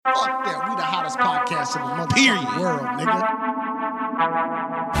Fuck that. We the hottest podcast in the motherfucking world, nigga.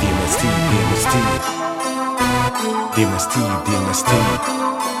 DMST.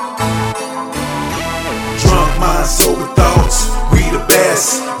 Drunk mind, sober thoughts, we the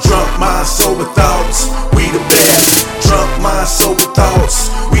best. Drunk mind, sober thoughts, we the best. Drunk mind, sober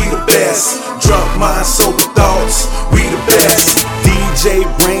thoughts, we the best. Drunk mind, sober thoughts, we the best. DJ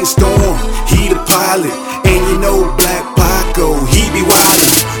Brainstorm, he the pilot. And you know Black Paco, he be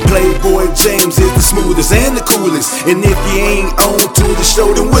wildin'. Playboy James is the smoothest and the coolest. And if you ain't on to the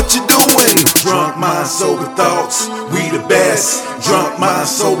show, then what you doing? Drunk mind, sober thoughts, we the best. Drunk mind,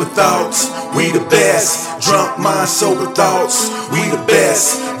 sober thoughts, we the best. Drunk mind, sober thoughts, we the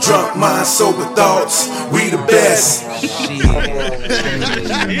best. Drunk mind, sober thoughts, we the best.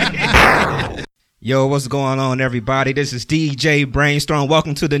 Yo, what's going on, everybody? This is DJ Brainstorm.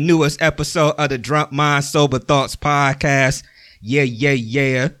 Welcome to the newest episode of the Drunk Mind Sober Thoughts podcast. Yeah.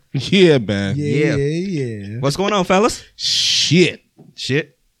 Yeah, man. Yeah. What's going on, fellas? Shit.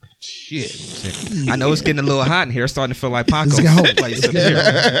 I know it's getting a little hot in here. It's starting to feel like Paco. It's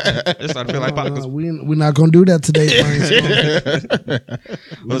starting to feel like Paco. We're not going to do that today,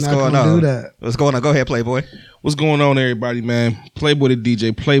 What's going on? What's going on? Go ahead, Playboy. What's going on, everybody, man? Playboy the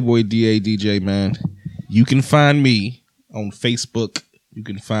DJ, Playboy DA DJ, man. You can find me on Facebook. You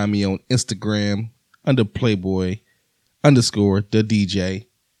can find me on Instagram under Playboy _ the DJ.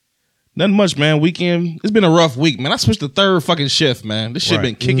 Nothing much, man. Weekend. It's been a rough week, man. I switched to third fucking shift, man. This shit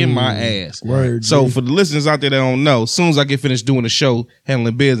been kicking my ass. Word, so dude. for the listeners out there that don't know, as soon as I get finished doing the show,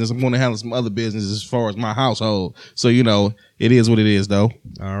 handling business, I'm going to handle some other business as far as my household. So, you know, it is what it is, though.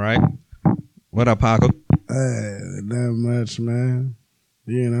 All right. What up, Paco? Not much, man.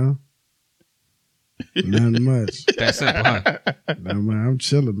 You know? Not much. That's simple, huh? Nah, man, I'm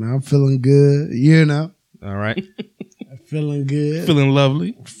chilling, man. I'm feeling good. You know? All right. Feeling good. Feeling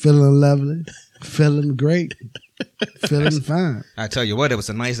lovely. Feeling lovely. Feeling great. Feeling fine. I tell you what, it was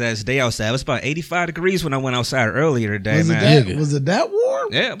a nice ass day outside. It was about 85 degrees when I went outside earlier today, Was it that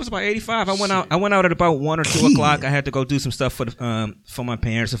warm? Yeah, it was about 85. I went out at about 1 or 2 o'clock. I had to go do some stuff for my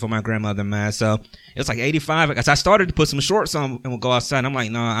parents and for my grandmother, man. So it was like 85. I started to put some shorts on and we'll go outside. I'm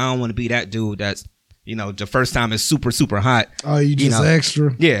like, no, I don't want to be that dude that's, you know, the first time it's super, super hot. Oh, you just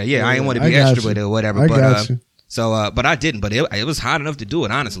extra? Yeah. I didn't want to be extra with it or whatever. Got you. But I didn't. But it was hot enough to do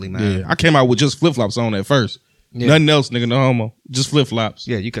it, honestly, man. Yeah, I came out with just flip-flops on at first. Yeah. Nothing else, nigga, no homo. Just flip-flops.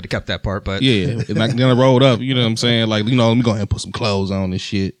 Yeah, you could have kept that part, but... Yeah, and then I rolled up, you know what I'm saying? Like, you know, let me go ahead and put some clothes on and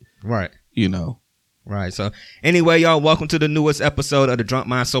shit. Right. You know. Right. So anyway, y'all, welcome to the newest episode of the Drunk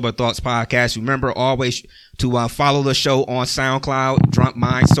Mind Sober Thoughts podcast. Remember always to follow the show on SoundCloud, Drunk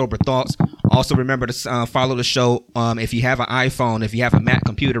Mind Sober Thoughts. Also remember to follow the show if you have an iPhone, if you have a Mac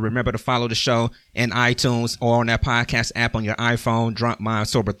computer, remember to follow the show in iTunes or on that podcast app on your iPhone, Drunk Mind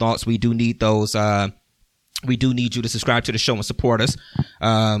Sober Thoughts. We do need those. We do need you to subscribe to the show and support us.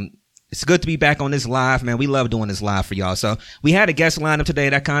 It's good to be back on this live, man. We love doing this live for y'all. So we had a guest lineup today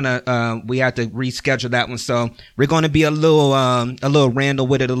that kind of, we had to reschedule that one. So we're going to be a little random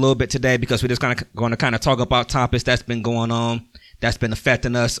with it a little bit today because we're just going to kind of talk about topics that's been going on, that's been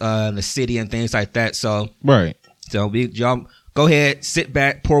affecting us, in the city and things like that. So, right. So y'all go ahead, sit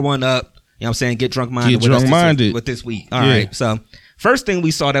back, pour one up. You know what I'm saying? Get drunk minded with this week. All right. So first thing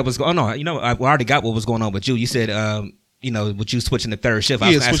we saw that was going on, I already got what was going on with you. You said, with you switching to third shift,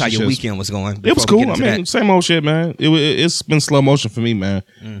 I asked how your weekend was going. It was cool. I mean, same old shit, man. It's been slow motion for me, man.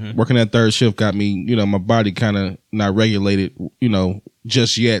 Mm-hmm. Working that third shift got me, my body kind of not regulated,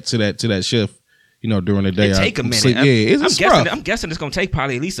 just yet to that shift. During the day. It take a minute. I'm guessing it's gonna take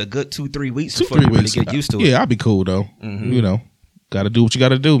probably at least a good 2-3 weeks before you really get used to it. Yeah, I'll be cool though. Mm-hmm. Gotta do what you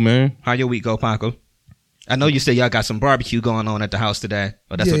gotta do, man. How your week go, Paco? I know you said y'all got some barbecue going on at the house today,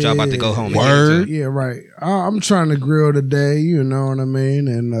 but that's what y'all about to go home. Word. Yeah, right. I'm trying to grill today, you know what I mean?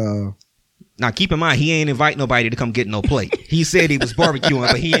 And now keep in mind, he ain't invite nobody to come get no plate. He said he was barbecuing,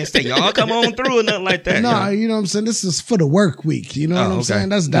 but he ain't say y'all come on through or nothing like that. No, you know what I'm saying? This is for the work week. You know what I'm saying?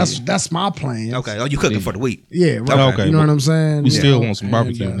 That's my plan. Okay. Oh, you cooking for the week? Yeah, right. Okay. You know what I'm saying? We still want some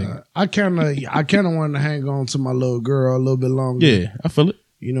barbecue. I kind of wanted to hang on to my little girl a little bit longer. Yeah, I feel it.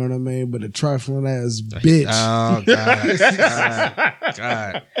 You know what I mean? But a trifling ass bitch. Oh,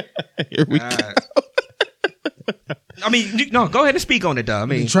 God. Here we go. I mean, no, go ahead and speak on it, though. I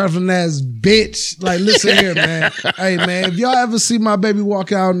mean, trifling ass bitch. Like, listen here, man. Hey, man, if y'all ever see my baby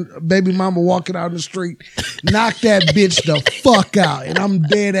mama walking out in the street, knock that bitch the fuck out. And I'm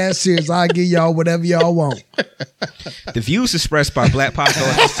dead ass serious. I'll give y'all whatever y'all want. The views expressed by Black Paco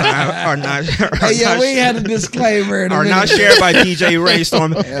at this time are not. We ain't had a disclaimer. Are not shared by DJ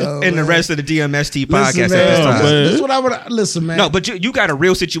Rainstorm and the rest of the DMST podcast at this time. This is what I would listen, man. No, but you got a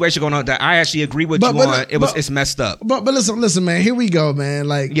real situation going on that I actually agree with you on. It's messed up. But listen, man. Here we go, man.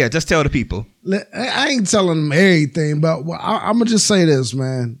 Like, yeah, just tell the people. I ain't telling them everything, but I'm gonna just say this,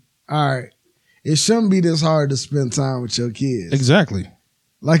 man. All right, it shouldn't be this hard to spend time with your kids. Exactly.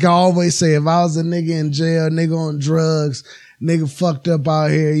 Like I always say, if I was a nigga in jail, nigga on drugs, nigga fucked up out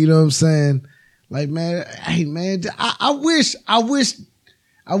here, you know what I'm saying? Like, man, hey, man, I wish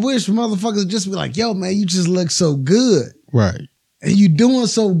motherfuckers just be like, yo, man, you just look so good. Right. And you doing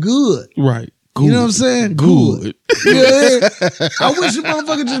so good. Right. Good. You know what I'm saying? Good. Yeah. I wish a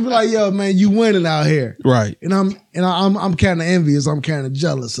motherfucker just be like, yo, man, you winning out here. Right. And I'm kind of envious. I'm kind of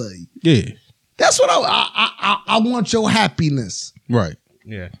jealous of you. Yeah. That's what I want your happiness. Right.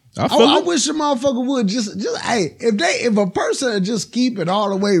 Yeah. I wish a motherfucker would just hey, if a person would just keep it all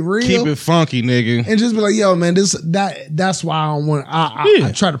the way real, keep it funky, nigga, and just be like, yo, man, that's why I don't want.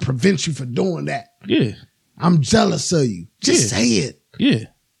 I try to prevent you from doing that. Yeah, I'm jealous of you. Just say it. Yeah,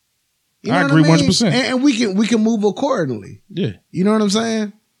 you know I agree 100%, and we can move accordingly. Yeah, you know what I'm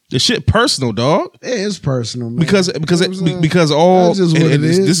saying. The shit personal, dog. Yeah, it's personal, man. Because all this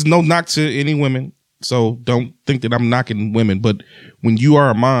is no knock to any women. So don't think that I'm knocking women, but when you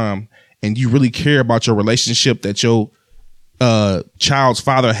are a mom and you really care about your relationship that your child's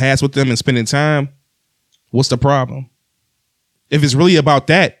father has with them and spending time, what's the problem? If it's really about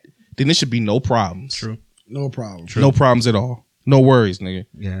that, then there should be no problems. True. No problem. True. No problems at all. No worries, nigga.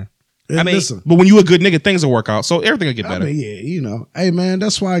 Yeah. I mean, listen, but when you a good nigga, things will work out. So everything will get better. I mean, yeah, you know. Hey, man,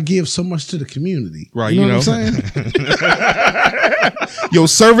 that's why I give so much to the community. Right, you know what I'm saying? Your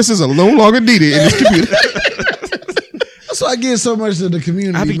services are no longer needed in this community. That's why I give so much to the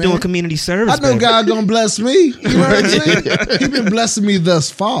community. I be doing community service. I know God gonna bless me. You know what I'm saying? He been blessing me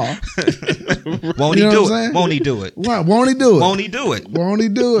thus far. Won't he do it? Won't he do it? Right, won't he do it? Won't he do it? Won't he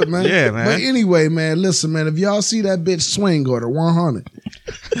do it, man? Yeah, man. But anyway, man, listen, man. If y'all see that bitch swing order 100,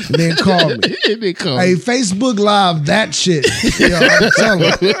 then call me. Hey, Facebook Live that shit. Yo, I'm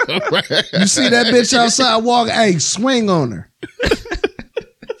telling you. You see that bitch outside walking? Hey, swing on her.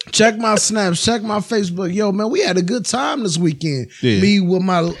 Check my snaps, check my Facebook. Yo, man, we had a good time this weekend. Yeah. Me with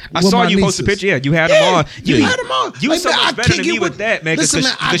my I saw you post a picture. Yeah, you had them on. You had them on. You so much better than me with that, man.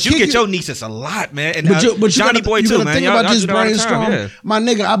 Because you get your nieces a lot, man. And but Johnny Boy too, man. Think about this brainstorm. My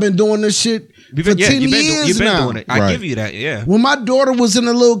nigga, I've been doing this shit for 10 years you've been now. doing it. I give you that, yeah. When my daughter was in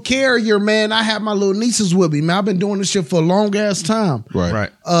a little carrier, man, I had my little nieces with me, man. I've been doing this shit for a long ass time. Right.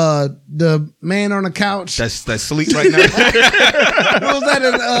 The man on the couch. That's sleep right now. What was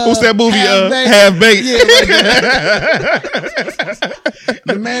that? What's that movie? Half Baked. Yeah,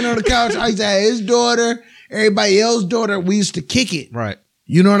 the man on the couch. I used to have his daughter, everybody else's daughter. We used to kick it. Right.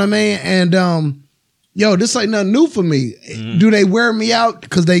 You know what I mean? And yo, this ain't nothing new for me. Do they wear me out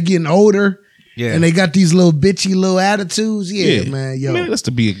because they getting older? Yeah. And they got these little bitchy little attitudes. Yeah, man. Yo, man, that's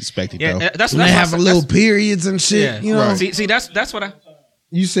to be expected. Yeah, though. That's they have little periods and shit. Yeah. You know. Right. See, that's what I.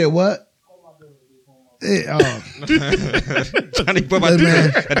 You said what? Johnny Boy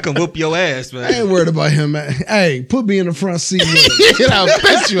had to come whoop your ass, man. I ain't worried about him, man. Hey, put me in the front seat. I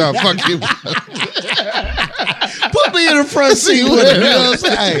bet you I'll fuck you. Put me in the front seat with him. You know what I'm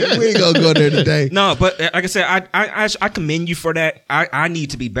saying? Hey, we ain't gonna go there today. No, but like I said, I commend you for that. I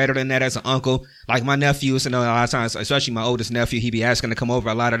need to be better than that as an uncle. Like my nephews, you know, a lot of times, especially my oldest nephew, he be asking to come over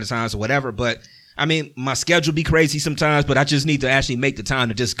a lot of the times or whatever. But I mean, my schedule be crazy sometimes, but I just need to actually make the time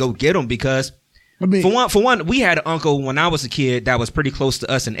to just go get them because. I mean, for one, we had an uncle when I was a kid that was pretty close to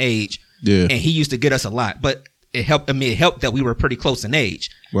us in age, and he used to get us a lot. But it helped. I mean, it helped that we were pretty close in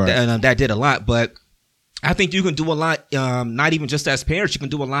age. Right. That did a lot. But I think you can do a lot. Not even just as parents, you can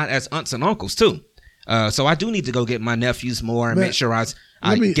do a lot as aunts and uncles too. So I do need to go get my nephews more and make sure I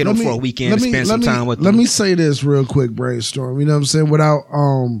get them for a weekend and spend some time with them. Let me say this real quick, brainstorm. You know what I'm saying?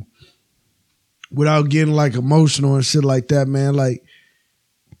 Without getting like emotional and shit like that, man. Like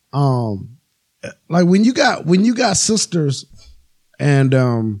when you got sisters and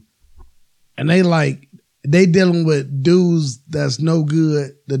they dealing with dudes that's no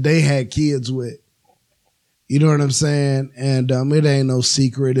good that they had kids with. You know what I'm saying? And it ain't no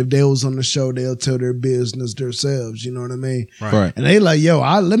secret. If they was on the show, they'll tell their business themselves. You know what I mean? Right. And they like, yo,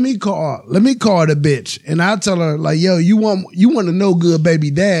 let me call the bitch. And I tell her like, yo, you want a no good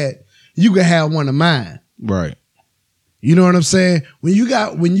baby dad, you can have one of mine. Right. You know what I'm saying? When you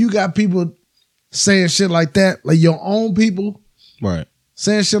got people saying shit like that, like your own people, right,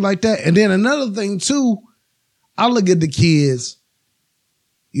 saying shit like that. And then another thing too, I look at the kids,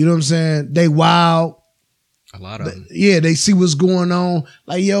 you know what I'm saying? They wild. A lot of them. Yeah, they see what's going on.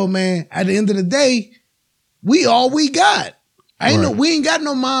 Like, yo, man, at the end of the day, we all we got. We ain't got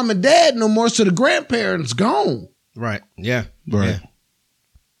no mom and dad no more, so the grandparents gone. Right. Yeah. Right. Yeah.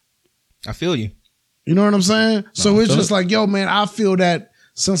 I feel you. You know what I'm saying? So it's just like, yo, man, I feel that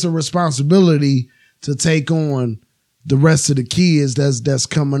sense of responsibility to take on the rest of the kids that's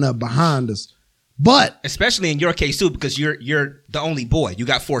coming up behind us. But especially in your case too, because you're the only boy. You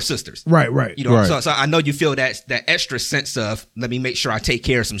got 4 sisters. Right. You know, so I know you feel that extra sense of, let me make sure I take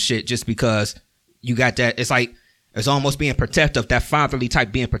care of some shit just because you got that. It's like, it's almost being protective, that fatherly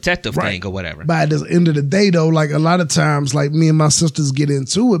type being protective thing or whatever. But at the end of the day though, like a lot of times, like me and my sisters get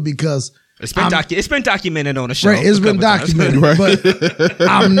into it because it's been documented on the show. Right, it's been documented, but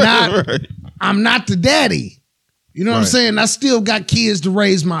I'm not the daddy. You know what I'm saying? I still got kids to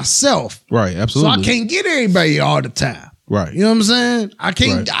raise myself. Right, absolutely. So I can't get everybody all the time. Right. You know what I'm saying? I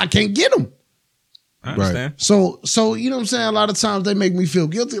can't get them. I understand. So you know what I'm saying? A lot of times they make me feel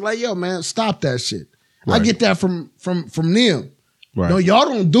guilty. Like, yo, man, stop that shit. Right. I get that from them. Right. No, y'all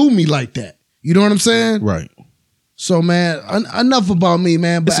don't do me like that. You know what I'm saying? Right. So, man, enough about me,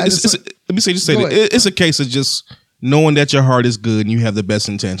 man. But let me say that. It's a case of just knowing that your heart is good and you have the best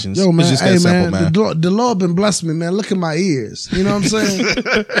intentions. Yo, man, it's just that simple, man. The Lord been blessing me, man. Look at my ears. You know what I'm saying?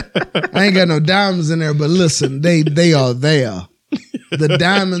 I ain't got no diamonds in there, but listen, they are there. The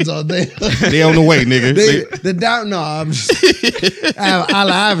diamonds are there. They on the way, nigga. I'm just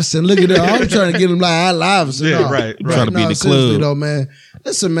Allen Iverson. Look at that. I'm trying to get him like Allen Iverson. Yeah, right. Trying to be in the club. Though, man.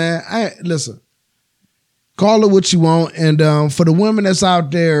 Listen, man. Listen. Call it what you want. And for the women that's out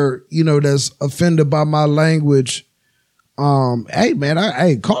there, you know, that's offended by my language, hey,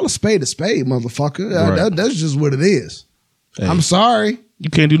 man, call a spade, motherfucker. Right. That's just what it is. Hey. I'm sorry. You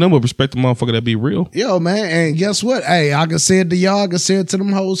can't do nothing but respect the motherfucker that be real. Yo, man, and guess what? Hey, I can say it to y'all. I can say it to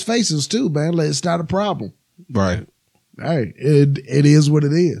them hoes' faces too, man. Like, it's not a problem. Right. Hey, it is what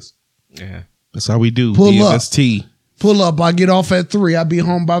it is. Yeah. That's how we do. Pull DFST. up. Pull up. I get off at 3. I be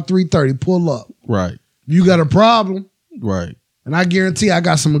home by 3:30. Pull up. Right. You got a problem. Right. And I guarantee I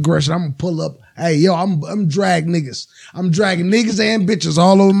got some aggression. I'm going to pull up. Hey, yo, I'm drag niggas. I'm dragging niggas and bitches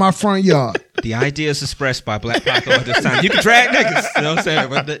all over my front yard. The ideas expressed by Black Paco at this time. You can drag niggas. You know what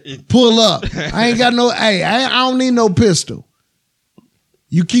I'm saying? Pull up. I ain't got no, I don't need no pistol.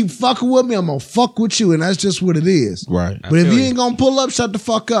 You keep fucking with me, I'm going to fuck with you. And that's just what it is. Right. But if you ain't going to pull up, shut the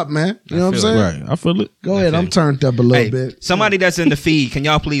fuck up, man. You know what I'm saying? Right. I feel it. Go ahead. I'm turned up a little bit. Somebody that's in the feed, can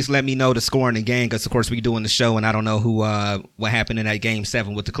y'all please let me know the score in the game? Because, of course, we doing the show, and I don't know what happened in that Game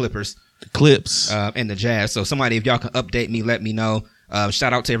 7 with the Clippers. The Clips. And the Jazz. So somebody, if y'all can update me, let me know.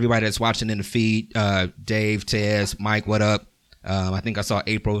 Shout out to everybody that's watching in the feed. Dave, Tez, Mike, what up? I think I saw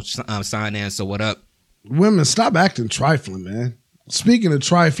April sign in, so what up? Women, stop acting trifling, man. Speaking of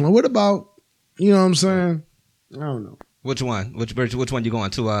trifling, what about, you know what I'm saying? I don't know. Which one? Which one you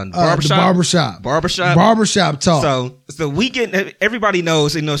going to? Barbershop? The barbershop. Barbershop talk. So we get, everybody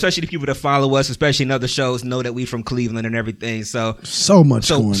knows, you know, especially the people that follow us, especially in other shows, know that we from Cleveland and everything. So much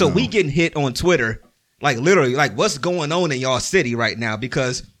going on. So we getting hit on Twitter, like literally, like what's going on in y'all city right now?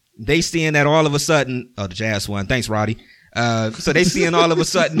 Because they seeing that all of a sudden, the Jazz one. Thanks, Roddy. So they seeing all of a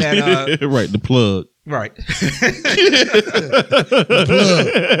sudden that right, the plug. Right.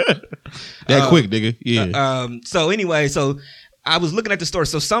 That quick, nigga. Yeah. So anyway, so I was looking at the story.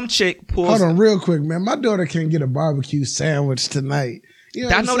 So some chick pulls. Hold on, real quick, man. My daughter can't get a barbecue sandwich tonight. You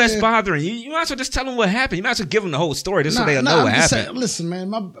know I know that's bothering you. You might as well just tell them what happened. You might as well give them the whole story just so they'll know what happened. Saying, listen, man,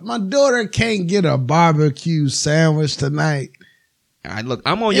 my daughter can't get a barbecue sandwich tonight. All right, look,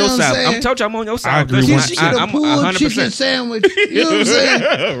 I'm on your side. I'm told you I'm on your side. I agree. She get a pulled chicken sandwich. You know what I'm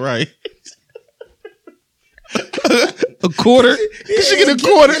saying? Right. A quarter? You should get a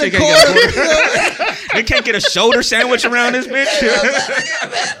quarter. They can't get a shoulder sandwich around this bitch.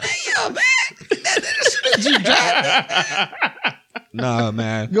 No,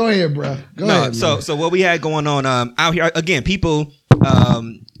 man. Go ahead, bro. Go ahead. So what we had going on out here again, people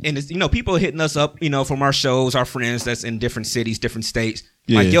and it's, you know, people hitting us up, you know, from our shows, our friends that's in different cities, different states.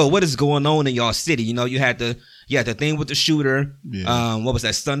 Yeah. Like, yo, what is going on in y'all city? You know, you had the thing with the shooter. Yeah. What was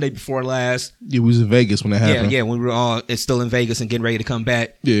that, Sunday before last? Yeah, we was in Vegas when that happened. Yeah, when we were all it's still in Vegas and getting ready to come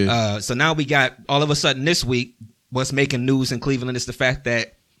back. Yeah. So now we got all of a sudden this week, what's making news in Cleveland is the fact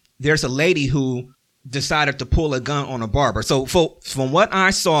that there's a lady who decided to pull a gun on a barber. So from what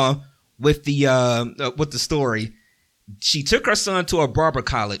I saw with the story, she took her son to a barber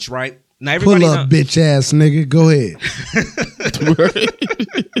college, right? Now Pull everybody up, bitch ass nigga. Go ahead.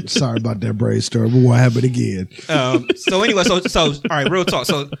 Sorry about that brave story, but what happened again? So anyway, so all right, real talk.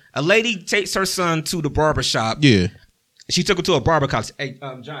 So a lady takes her son to the barber shop. Yeah. She took him to a barber college. Hey,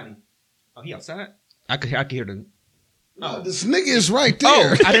 Johnny. Oh, he outside? I could hear the. Oh, this nigga is right there.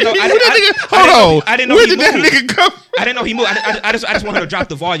 Oh, I didn't know. Hold on. I didn't know Where he did that moved. nigga come? I didn't know he moved. I just want her to drop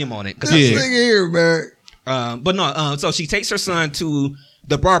the volume on it. This Yeah. nigga here, man. But no. So she takes her son to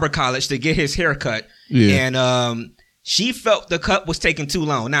the barber college to get his hair cut. Yeah. And she felt the cut was taking too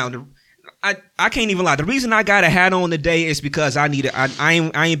long. Now, I can't even lie. The reason I got a hat on today is because I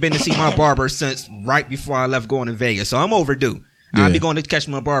ain't been to see my barber since right before I left going to Vegas. So I'm overdue. Yeah. I'll be going to catch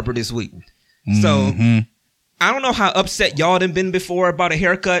my barber this week. So I don't know how upset y'all done been before about a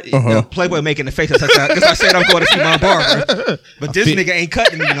haircut. Playboy making the face because I said I'm going to see my barber, but this nigga ain't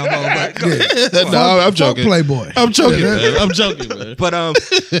cutting me no more. But No, I'm joking. Playboy. I'm joking, man. I'm joking, man. But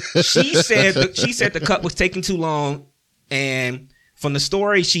she said the cut was taking too long, and from the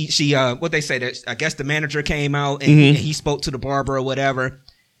story, she what they say that I guess the manager came out and he spoke to the barber or whatever,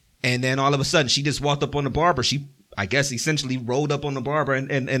 and then all of a sudden she just walked up on the barber. She I guess essentially rolled up on the barber and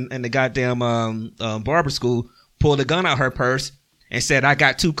the goddamn barber school, pulled a gun out her purse and said, "I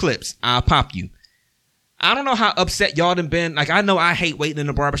got 2 clips. I'll pop you." I don't know how upset y'all done been. Like, I know I hate waiting in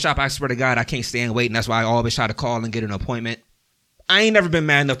the barbershop. I swear to God, I can't stand waiting. That's why I always try to call and get an appointment. I ain't never been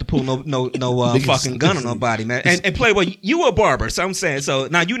mad enough to pull no fucking gun on nobody, man. And Playboy, you a barber, so I'm saying. So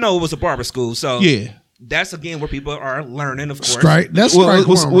now you know it was a barber school, so Yeah. that's again where people are learning, of course. Strike. That's Well, strike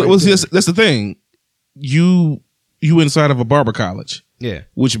one right there. that's the thing. You inside of a barber college. Yeah.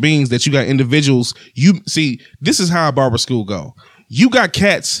 Which means that you got individuals. You see, this is how a barber school go. You got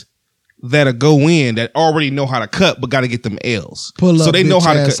cats that'll go in that already know how to cut, but got to get them L's. Pull so up, they know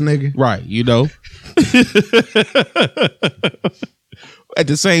how to cut. nigga. Right, you know. At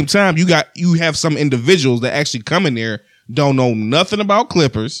the same time, you have some individuals that actually come in there, don't know nothing about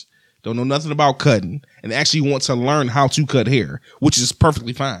clippers, don't know nothing about cutting, and actually want to learn how to cut hair, which is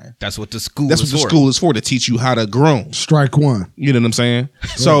perfectly fine. That's what the school That's is what the for. school is for, to teach you how to groom. Strike one. You know what I'm saying?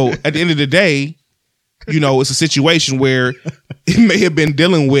 So at the end of the day, you know, it's a situation where it may have been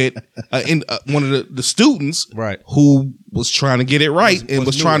dealing with one of the students, Right. who was trying to get it right and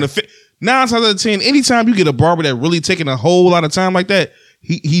was trying to fit. 9 times out of 10, anytime you get a barber that really taking a whole lot of time like that,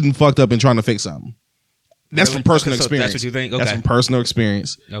 he done fucked up and trying to fix something. That's Really? from personal Okay, so experience. that's what you think? That's Okay. from personal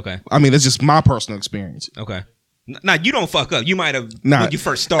experience. Okay. I mean, that's just my personal experience. Okay. Now you don't fuck up. You might have Nah. when you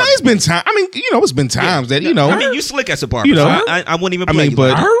first Nah, started. it's been time. I mean, you know, it's been times that, you know. I mean, you slick as a barber. You know. so I wouldn't even. I Play mean, you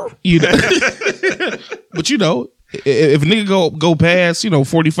but like, you know, but you know, if a nigga go past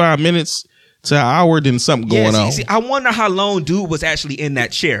 45 minutes to an hour, then something going on. See, I wonder how long dude was actually in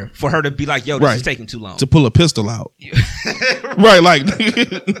that chair for her to be like, "Yo, this Right. is taking too long." To pull a pistol out, right? Like,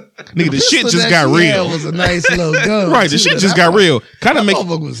 nigga, the shit just got real. It was a nice little gun. Right, the shit just got real. Kind of That make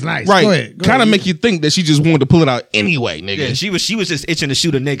motherfucker was nice. right. Go ahead. Kind of make you think that she just wanted to pull it out anyway, nigga. Yeah, she was just itching to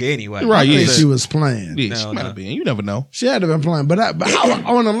shoot a nigga anyway. Right, I yeah. think she was playing. Yeah, she No, might no. have been. You never know. She had to been playing. But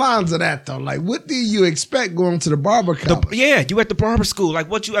on the lines of that though, like, what do you expect going to the barber college? Yeah, you at the barber school. Like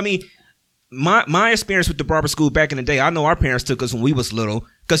what you? I mean, my experience with the barber school back in the day. I know our parents took us when we was little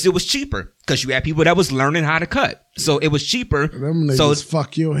because it was cheaper. Because you had people that was learning how to cut, so it was cheaper. Them niggas So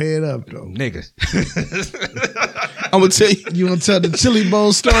fuck your head up though. niggas. I'm gonna tell you. You want to tell the chili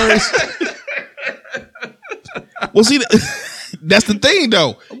bowl stories? Well, see, that's the thing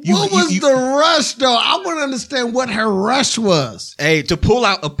though. What was the rush though? I want to understand what her rush was. Hey, to pull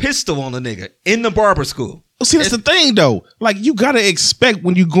out a pistol on a nigga in the barber school. See, that's the thing though. Like, you gotta expect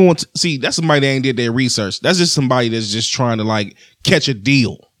when you go into see, that's somebody that ain't did their research. That's just somebody that's just trying to like catch a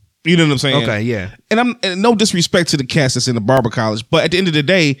deal. You know what I'm saying? Okay, yeah. And no disrespect to the cast that's in the barber college, but at the end of the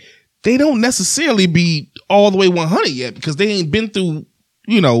day, they don't necessarily be all the way 100 yet because they ain't been through,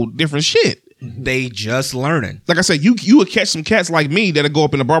 different shit. They just learning. Like I said, you would catch some cats like me that'll go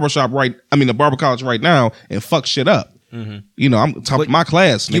up in the barber college right now and fuck shit up. Mm-hmm. I'm top of my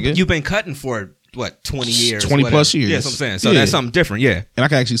class, nigga. You've been cutting for what, 20 years? 20 whatever. plus years. Yeah, that's what I'm saying. So Yeah. that's something different, yeah. And I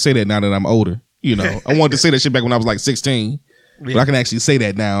can actually say that now that I'm older. I wanted to say that shit back when I was like 16. But I can actually say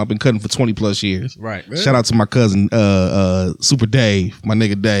that now. I've been cutting for 20 plus years. Right. Shout out to my cousin, Super Dave, my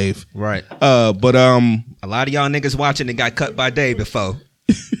nigga Dave. Right. But A lot of y'all niggas watching and got cut by Dave before.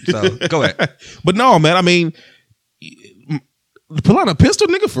 So go ahead. But no, man. I mean, pull out a pistol,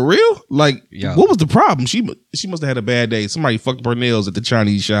 nigga, for real? Like, Yo. what was the problem? She must have had a bad day. Somebody fucked up her nails at the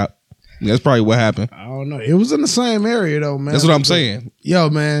Chinese shop. That's probably what happened. I don't know. It was in the same area though, man. That's what I'm saying. Yo,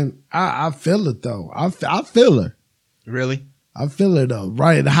 man, I feel it though. I feel her. Really? I feel it though.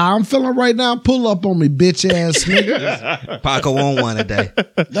 Right, how I'm feeling right now. Pull up on me, bitch ass nigga. Paco on one a day.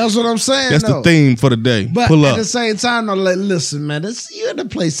 That's what I'm saying. That's the theme for the day. But pull at up. the same time, though, like, listen, man, you're in the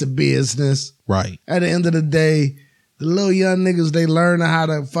place of business. Right. At the end of the day, the little young niggas, they learning how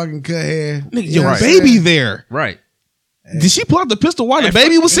to fucking cut hair. Your baby there. Right. Did she pull out the pistol while the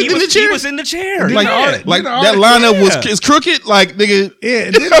baby was sitting in the chair? He was in the chair. Like that lineup was crooked. Like nigga.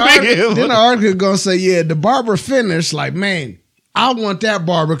 Yeah. Then the article gonna say, yeah, the barber finished. Like, man, I want that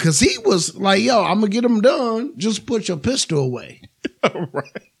barber because he was like, yo, I'm gonna get him done. Just put your pistol away. Right.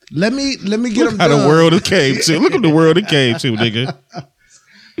 Let me get him done. How the world it came to. Look at the world it came to, nigga.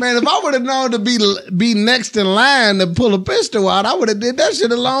 Man, if I would have known to be next in line to pull a pistol out, I would have did that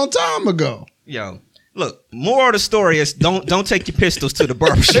shit a long time ago. Yo, look, more of the story is don't take your pistols to the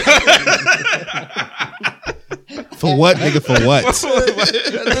barbershop. For what, nigga? For what?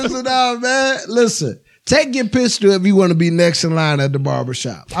 Listen out, man. Listen. Take your pistol if you want to be next in line at the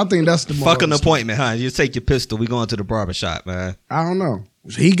barbershop. I think that's the fucking appointment, huh? You take your pistol, we going to the barbershop, man. I don't know.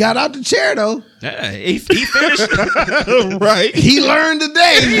 He got out the chair though. Yeah, he finished. Right. He learned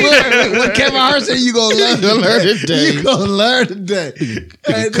today. What Kevin Hart said, you gonna learn today. You gonna learn today.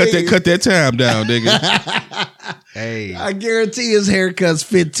 Hey, cut that time down, nigga. Hey, I guarantee his haircut's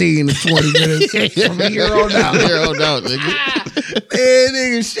 15 to 20 minutes from here on out. Nigga. Man,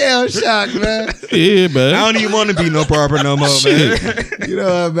 nigga, shell shock, man. Yeah, man. I don't even want to be no barber no more, man. You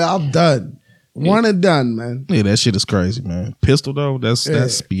know what, man? I'm done. One and done, man. Yeah, that shit is crazy, man. Pistol though,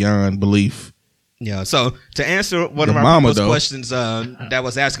 that's beyond belief. Yeah. So to answer one of our people's questions that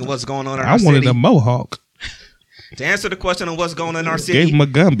was asking what's going on in our city. I wanted a mohawk. To answer the question on what's going on in our city. Gave him a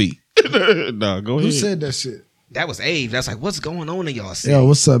Gumby. No, go ahead. Who said that shit? That was Ave. That's like, what's going on in y'all city? Yo,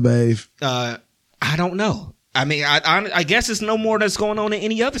 what's up, Ave? I don't know. I mean, I guess it's no more that's going on in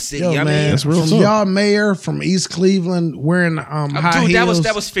any other city. Yo, I man, mean, that's real from y'all mayor from East Cleveland wearing high heels.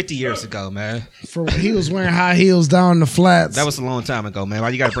 That was 50 years ago, man. He was wearing high heels down the flats. That was a long time ago, man. Why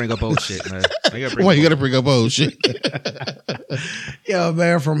you got to bring up old shit, man? Why you got to bring up old shit? Yo,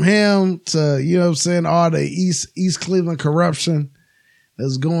 man, from him to, you know what I'm saying, all the East Cleveland corruption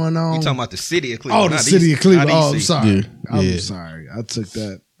that's going on. You talking about the city of Cleveland? Oh, the city of Cleveland. Oh, I'm sorry. Yeah. I'm sorry. I took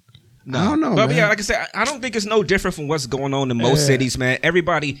that. No. I don't know, but man. yeah, like I said, I don't think it's no different from what's going on in most cities, man.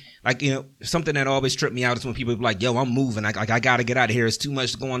 Everybody, like, you know, something that always tripped me out is when people be like, yo, I'm moving. I got to get out of here. It's too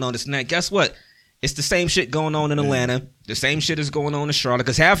much going on, this and that. Guess what? It's the same shit going on in Atlanta. The same shit is going on in Charlotte.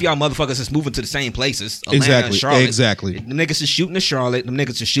 Because half y'all motherfuckers is moving to the same places. Atlanta and Charlotte. Exactly. The niggas is shooting in Charlotte. The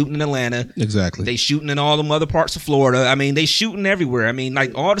niggas are shooting in Atlanta. Exactly. They shooting in all them other parts of Florida. I mean, they shooting everywhere. I mean,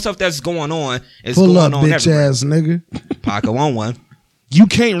 like, all the stuff that's going on is Pull going up, on bitch everywhere. ass nigga. Paco on one. You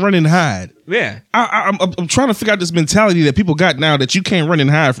can't run and hide. Yeah. I'm trying to figure out this mentality that people got now that you can't run and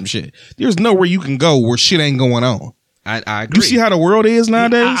hide from shit. There's nowhere you can go where shit ain't going on. I agree. You see how the world is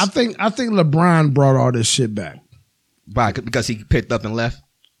nowadays? I think LeBron brought all this shit back. Why? Because he picked up and left?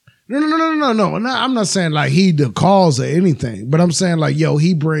 No. I'm not saying like he the cause or anything, but I'm saying like, yo,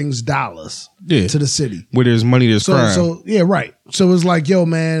 he brings dollars to the city. Where there's money, there's crime. So yeah, right. So it's like, yo,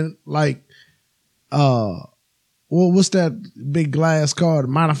 man, like, well, what's that big glass called?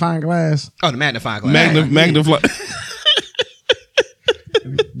 Magnifying glass? Oh, the magnifying glass. Magnify.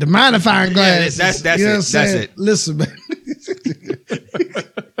 The magnifying glass. Yeah, that's you know it. What I'm saying? That's it. Listen, man.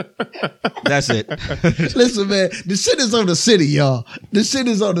 That's it. Listen, man. The shit is on the city, y'all. The shit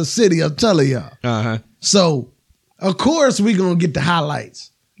is on the city. I'm telling y'all. Uh-huh. So, of course, we gonna get the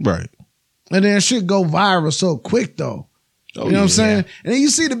highlights, Right. and then shit go viral so quick, though. You know what I'm saying? And then you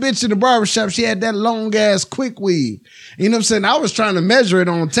see the bitch in the barbershop, she had that long ass quick weave. You know what I'm saying? I was trying to measure it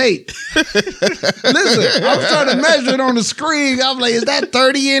on tape. Listen, I was trying to measure it on the screen. I was like, is that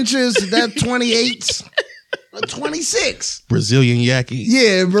 30 inches? Is that 28? 26. Brazilian Yaki.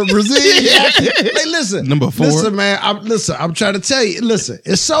 Yeah, Brazilian. Like, listen. Number 4. Listen, man. I'm trying to tell you. Listen,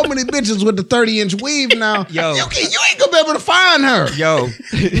 it's so many bitches with the 30-inch weave now. Yo. You ain't gonna be able to find her. Yo.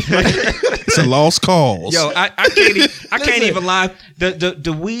 It's a lost cause. Yo, I can't even lie.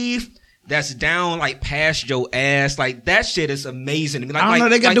 The weave that's down like past your ass, like that shit is amazing. Like, I don't know.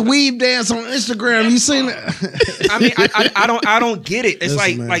 They got the weave dance on Instagram. You seen it? I mean, I don't get it. It's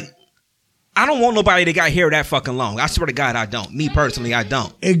Listen, like I don't want nobody that got hair that fucking long. I swear to God, I don't. Me personally, I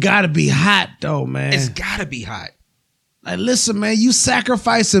don't. It gotta be hot though, man. It's gotta be hot. Like, listen, man, you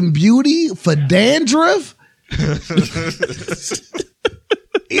sacrificing beauty for dandruff?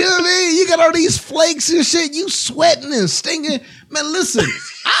 You know what I mean? You got all these flakes and shit. You sweating and stinging. Man, listen,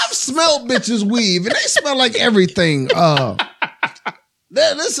 I've smelled bitches weave, and they smell like everything.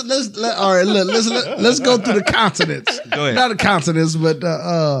 Let's go through the continents. Go ahead. Not the continents, but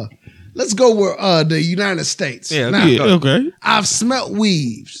let's go with the United States. Yeah, Now, okay. I've smelt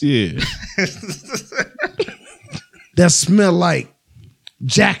weaves Yeah. that smell like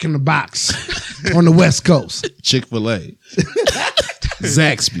Jack in the Box on the West Coast. Chick-fil-A.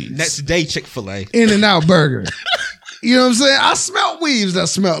 Zaxby's. Next day, Chick-fil-A. In-N-Out Burger. You know what I'm saying? I smelt weaves that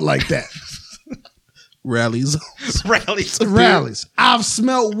smelled like that. Rallies. Rallies. I've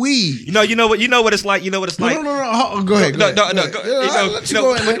smelt weed. You know what it's like. You know what it's like. No. Go ahead.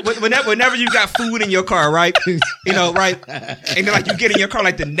 Whenever you got food in your car, right? Right? And then like you get in your car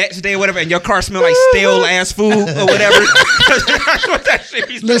like the next day or whatever, and your car smell like stale ass food or whatever. That's what that shit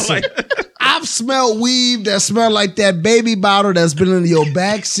be smell like. I've smelled weed that smell like that baby bottle that's been in your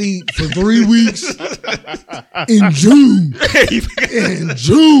back seat for 3 weeks in June.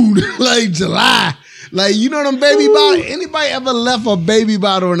 Like July. Like, you know them baby bottle? Anybody ever left a baby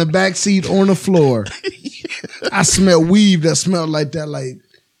bottle in the back seat on the floor? I smell weave that smelled like that. Like,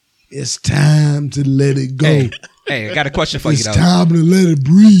 it's time to let it go. Hey, I got a question for you, though. It's time to let it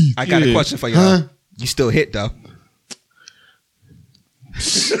breathe. I got a question for you, though. You still hit, though.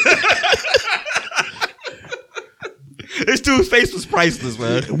 This dude's face was priceless,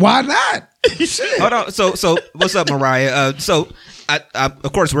 man. Why not? Hold on. So what's up, Mariah?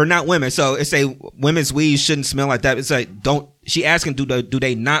 Of course, we're not women, so it's a women's weave shouldn't smell like that. It's like, she asking, do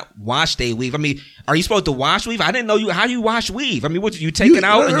they not wash their weave? I mean, are you supposed to wash weave? I didn't know how you wash weave. I mean, what you take it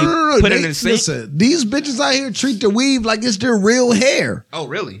out and you put it in the sink? Listen, these bitches out here treat the weave like it's their real hair. Oh,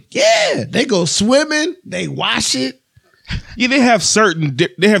 really? Yeah, they go swimming, they wash it. Yeah, they have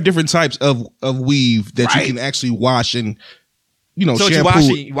different types of weave that you can actually wash and so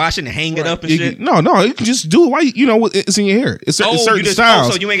shampoo. You wash it and hang it up and shit? No, you can just do it while it's in your hair. It's certain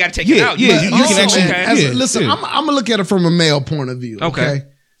styles. So you ain't got to take it out. Yeah, you can actually. Listen, I'm gonna look at it from a male point of view. Okay.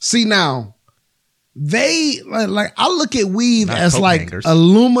 See now, they like I look at weave not as like hangers.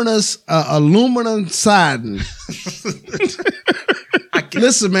 Aluminum siding.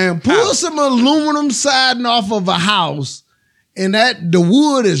 Listen, man, pull some aluminum siding off of a house, and the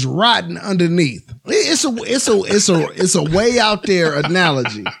wood is rotten underneath. It's a way out there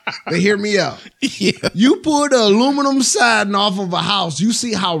analogy. But hear me out. Yeah. You pull the aluminum siding off of a house, you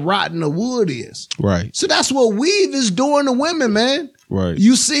see how rotten the wood is. Right. So that's what weave is doing to women, man. Right.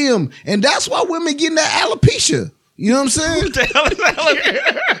 You see them, and that's why women getting that alopecia. You know what I'm saying? What the hell is alopecia?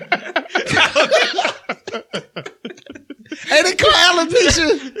 Hey, they call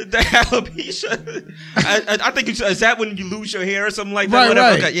alopecia. The alopecia. I think is that when you lose your hair or something like that? Right,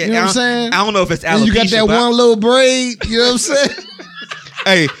 whatever. right. Okay, yeah, you know what I'm saying? I don't know if it's alopecia. And you got that one little braid. You know what I'm saying?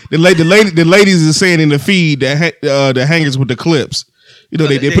 Hey, the ladies is saying in the feed that the hangers with the clips. You know,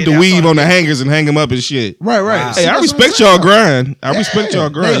 they put the weave on the hangers and hang them up and shit. Right. Wow. Hey, I respect y'all grind. I respect y'all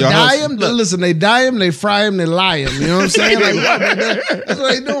grind. They y'all dye them. Listen, they dye them, they fry them, they lie them. You know what I'm saying? That's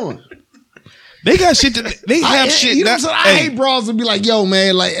what they doing. They got shit. They have shit. You know what I'm saying? I hate bras and be like, yo,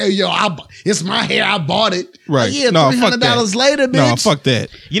 man, like, hey, yo, it's my hair. I bought it. Right. Like, yeah, $300 later, bitch. No, fuck that.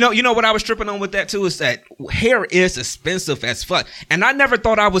 You know what I was tripping on with that too is that hair is expensive as fuck. And I never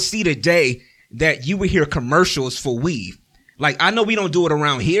thought I would see the day that you would hear commercials for weave. Like, I know we don't do it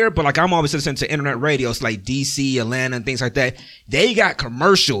around here, but like I'm always listening to internet radios like DC, Atlanta, and things like that. They got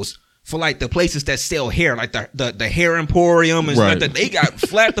commercials for like the places that sell hair, like the hair emporium and stuff like that. They got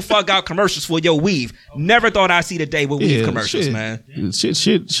flat the fuck out commercials for your weave. Never thought I'd see the day with weave commercials, man. Shit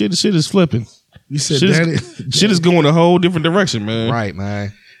is flipping. You said shit is going a whole different direction, man. Right,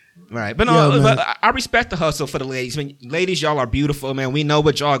 man. Right, but no, but I respect the hustle for the ladies. I mean, ladies, y'all are beautiful, man. We know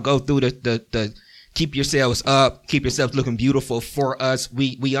what y'all go through the keep yourselves up, keep yourselves looking beautiful for us.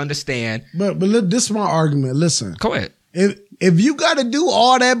 We understand. But this is my argument. Listen. Go ahead. If you got to do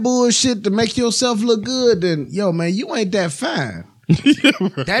all that bullshit to make yourself look good, then yo, man, you ain't that fine.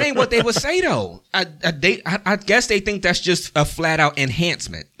 That ain't what they would say though. I guess they think that's just a flat out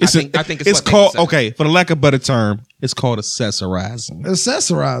enhancement. I think it's called for the lack of a better term, it's called accessorizing.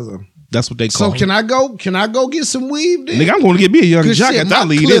 Accessorizing. That's what they call it. So can I go get some weave then? Nigga, I'm going to get me a young jock after I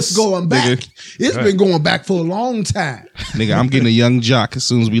leave this. Going back. Nigga. It's been going back for a long time. Nigga, I'm getting a young jock as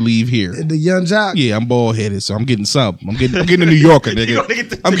soon as we leave here. The young jock? Yeah, I'm bald headed, so I'm getting something. I'm getting a New Yorker,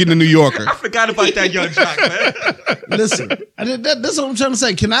 nigga. I'm getting a New Yorker. I forgot about that young jock, man. Listen, that's what I'm trying to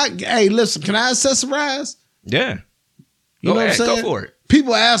say. Can I accessorize? Yeah. You know what I'm saying? Go for it.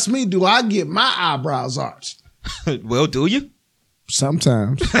 People ask me, do I get my eyebrows arched? Well, do you?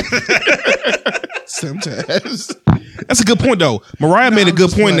 Sometimes. That's a good point, though. Mariah made a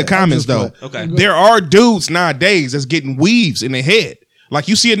good point in the comments, though. Okay. There are dudes nowadays that's getting weaves in their head. Like,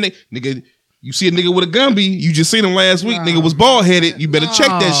 you see a nigga, You see a nigga with a Gumby, you just seen him last week. Nigga was bald headed. You better check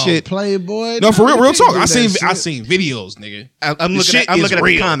that shit. Playboy. No, for real talk. I seen videos, nigga. I'm looking at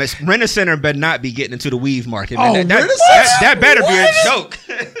the comments. Rent a Center better not be getting into the weave market. Man. Oh, that better be a joke.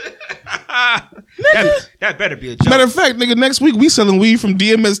 that better be a joke. Matter of fact, nigga, next week we selling weed from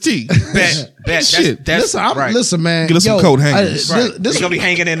DMST. Bet. Shit. Listen, man. Get us some coat hangers. This gonna be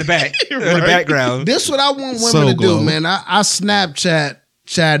hanging in the back, in the background. This what I want women to do, man. I Snapchatted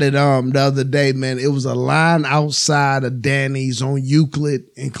the other day, man. It was a line outside of Danny's on Euclid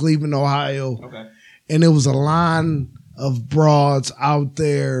in Cleveland, Ohio. Okay. And it was a line of broads out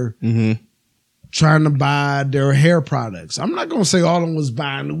there trying to buy their hair products. I'm not gonna say all of them was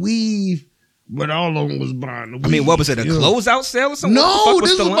buying the weave, but all of them was buying the weave. I mean, what was it? A closeout sale or something? No,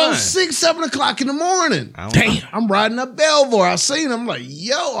 this was about 6, 7 o'clock in the morning. Damn. I'm riding up Belvoir. I seen them. I'm like,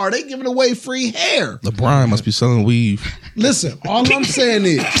 yo, are they giving away free hair? LeBron must be selling weave. Listen, all I'm saying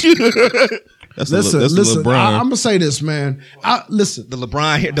is, listen. LeBron. I'm gonna say this, man. Listen, The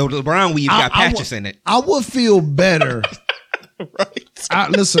LeBron weave got patches in it. I would feel better. Right.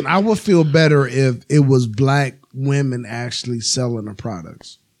 I would feel better if it was black women actually selling the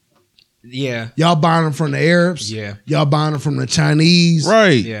products. Yeah. Y'all buying them from the Arabs. Yeah. Y'all buying them from the Chinese.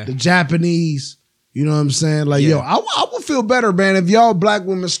 Right. Yeah. The Japanese. You know what I'm saying? Like, yo, I would feel better, man, if y'all black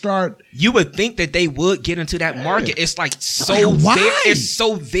women start. You would think that they would get into that market. It's like so Why? there. It's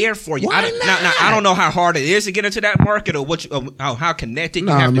so there for you. Why Now, I don't know how hard it is to get into that market or how connected you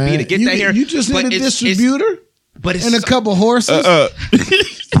have to be to get that here. You just need a distributor but it's and a couple horses.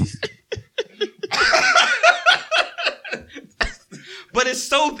 But it's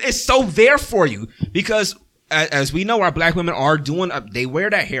so there for you because as we know, our black women are doing. They wear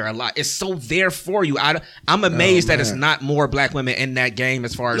that hair a lot. It's so there for you. I'm amazed that it's not more black women in that game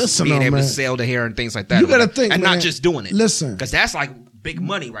as far as being able to sell the hair and things like that. You gotta think, and man, not just doing it. Listen, because that's like big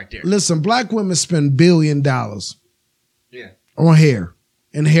money right there. Listen, black women spend $1 billion on hair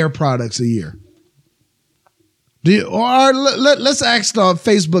and hair products a year. Let's ask on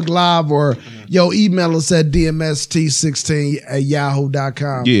Facebook Live or email us at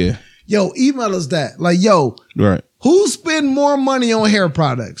dmst16@yahoo.com. Yeah. Yo, email us that. Like, right. Who spend more money on hair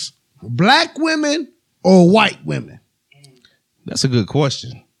products? Black women or white women? That's a good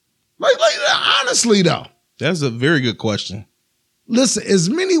question. Like honestly though. That's a very good question. Listen, as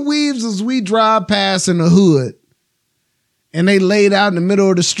many weaves as we drive past in the hood and they laid out in the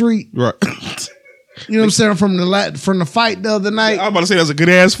middle of the street. Right. You know what I'm saying? From the fight the other night. I'm about to say that's a good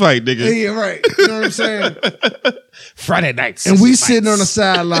ass fight, nigga. Yeah, right. You know what I'm saying? Friday nights. And we sitting on the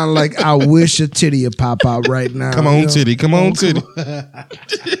sideline like, I wish a titty would pop out right now. Come on, titty. Come on, titty.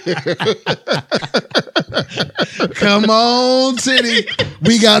 Come on, titty.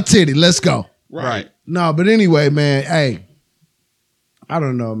 We got titty. Let's go. Right. No, but anyway, man, hey, I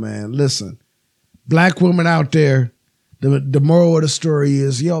don't know, man. Listen, black women out there, the moral of the story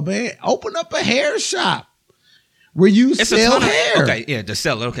is, yo, man, open up a hair shop where you sell hair. Okay, yeah, to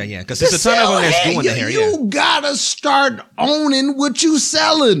sell it. Okay, yeah, because there's a ton of them that's doing the hair. You gotta start owning what you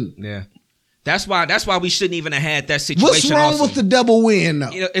selling. Yeah, that's why we shouldn't even have had that situation. What's wrong with the double win though?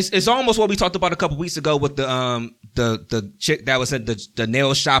 You know, it's almost what we talked about a couple weeks ago with the chick that was at the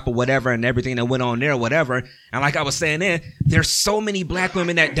nail shop or whatever and everything that went on there or whatever. And like I was saying there's so many black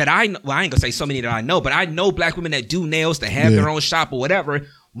women that I know. Well, I ain't gonna say so many that I know, but I know black women that do nails, that have their own shop or whatever.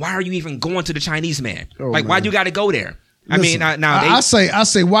 Why are you even going to the Chinese man? Why do you got to go there? Listen, I mean, now I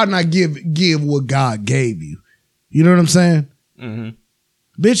say, why not give what God gave you? You know what I'm saying? Mm-hmm.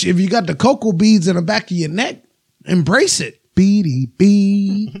 Bitch, if you got the cocoa beads in the back of your neck, embrace it. Beady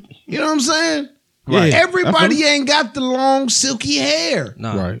bead. You know what I'm saying? Right. Everybody ain't got the long, silky hair.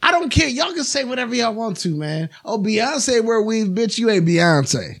 No. Right. I don't care. Y'all can say whatever y'all want to, man. Oh, Beyonce wear weave, bitch. You ain't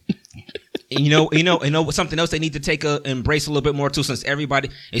Beyonce. You know, something else they need to embrace a little bit more too, since everybody,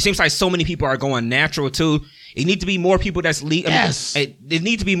 it seems like so many people are going natural too. It need to be more people that's leading. Yes. It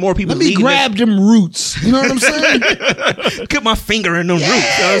need to be more people. Let me grab them roots. You know what I'm saying? Put my finger in them roots. You know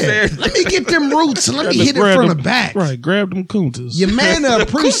what I'm saying? Let me get them roots and let me hit it from the back. Right. Grab them coontas. Your man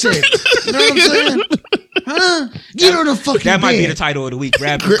appreciate it. You know what I'm saying? Huh? Get on the fucking bed. That might be the title of the week.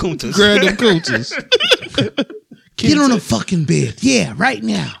 Grab the kuntas. Grab them coontas. Get on the fucking bed. Yeah, right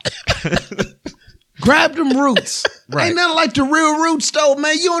now. Grab them roots. Right. Ain't nothing like the real roots though,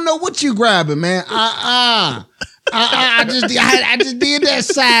 man. You don't know what you grabbing, man. I just did that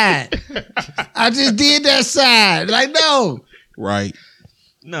side. I just did that side. Like, no. Right.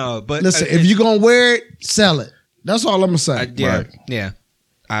 No, but listen, if you're gonna wear it, sell it. That's all I'm gonna say. Yeah.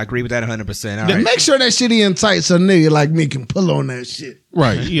 I agree with that 100%. All right. Make sure that shit in tight so a nigga like me can pull on that shit.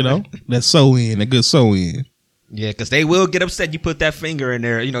 Right, you know. That sew in, that good sew in. Yeah, because they will get upset. You put that finger in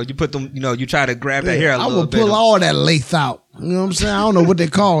there. You know, you put them. You know, you try to grab that hair. I will pull all that lace out. You know what I'm saying? I don't know what they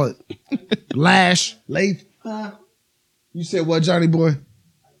call it. Lash, lace. You said what, Johnny boy?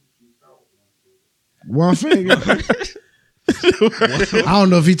 One finger. I don't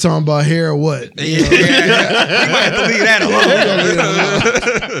know if he talking about hair or what. Yeah. You might have to leave that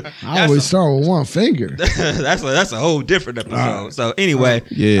alone. I always start with one finger. That's a whole different episode. So anyway,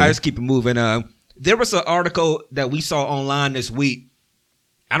 I just keep it moving. There was an article that we saw online this week.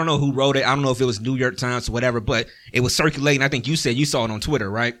 I don't know who wrote it. I don't know if it was New York Times or whatever, but it was circulating. I think you said you saw it on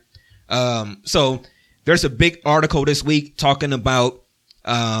Twitter, right? So there's a big article this week talking about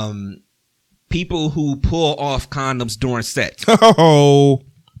people who pull off condoms during sex. Oh,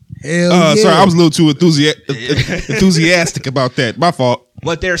 hell yeah. Sorry, I was a little too enthusiastic about that. My fault.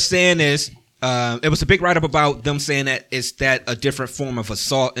 What they're saying is, it was a big write-up about them saying that it's that a different form of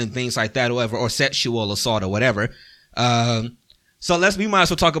assault and things like that, or whatever, or sexual assault or whatever. So we might as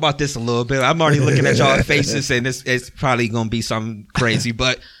well talk about this a little bit. I'm already looking at y'all faces, and it's probably gonna be something crazy,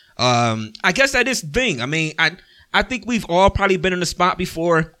 but I guess that is the thing. I mean, I think we've all probably been in a spot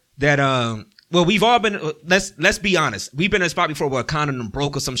before that. Well, we've all been. Let's be honest. We've been in a spot before where a condom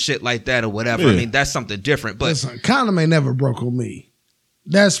broke or some shit like that or whatever. Yeah. I mean, that's something different. But listen, condom ain't never broke on me.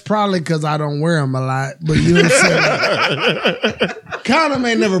 That's probably because I don't wear them a lot. But you know what I'm saying? Condom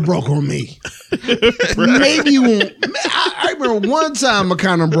ain't never broke on me. Maybe you won't. I remember one time a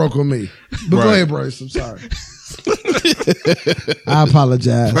condom broke on me. But go ahead, Bryce. I'm sorry. I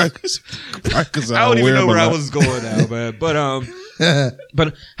apologize. I don't even know where I was going now, man.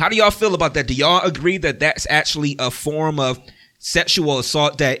 But how do y'all feel about that? Do y'all agree that that's actually a form of sexual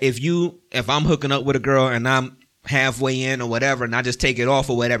assault? That if I'm hooking up with a girl and I'm halfway in or whatever, and I just take it off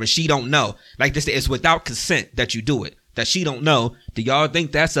or whatever, she don't know. Like this, it's without consent that you do it. That she don't know. Do y'all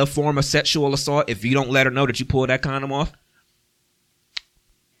think that's a form of sexual assault if you don't let her know that you pull that condom off?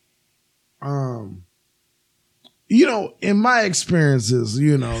 You know, in my experiences,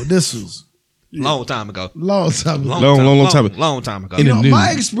 you know, this was long time ago. Long time ago. Long time ago. You know,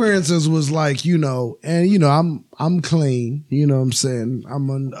 my experiences was like, you know, and you know, I'm clean. You know what I'm saying? I'm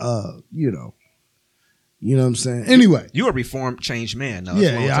you know what I'm saying? Anyway. You're a reformed, changed man, though.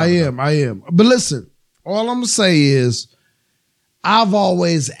 Yeah, I am. But listen, all I'm gonna say is I've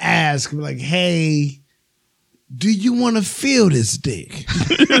always asked, like, hey, do you want to feel this dick?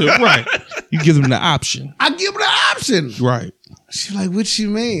 Right. You give them the option. I give them the option. Right. She's like, what you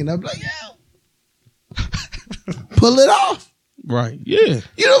mean? I'm like, yeah. Pull it off. Right. Yeah.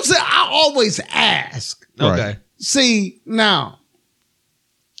 You know what I'm saying? I always ask. Okay. Right. See, now,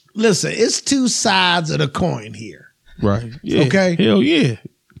 listen, it's two sides of the coin here. Right. Yeah. Okay? Hell yeah.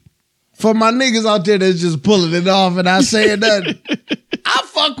 For my niggas out there that's just pulling it off and I saying nothing, I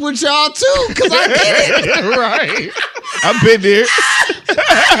fuck with y'all too, because I get it. Right. I've been there.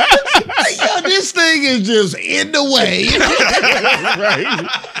 Yo, this thing is just in the way. Right.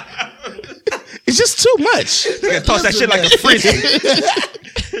 It's just too much. You gotta toss that shit like a frisbee.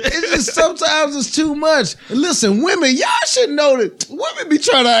 It's just sometimes it's too much. Listen, women, y'all should know that women be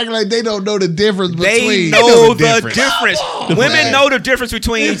trying to act like they don't know the difference between. They know the difference. Women know the difference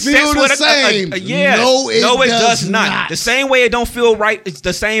between sex with same. No, it does not. The same way it don't feel right. It's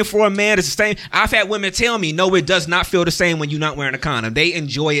the same for a man. It's the same. I've had women tell me, no, it does not feel the same when you're not wearing a condom. They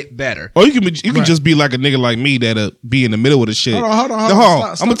enjoy it better. Or you can just be like a nigga like me that be in the middle of the shit. Hold on.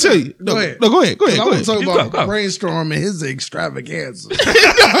 I'm gonna tell you. Go ahead. Go ahead. I want to talk about brainstorming his extravaganza.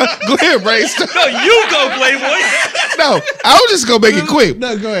 Go ahead, brainstorm. No, you go, Playboy. No, I was just gonna make it quick.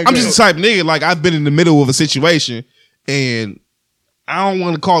 No, go ahead. I'm just the type of nigga, like, I've been in the middle of a situation and I don't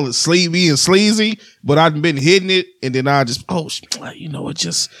want to call it sleepy and sleazy, but I've been hitting it, and then I just, you know, it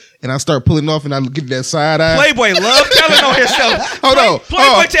just, and I start pulling off, and I give that side eye. Playboy love telling on himself.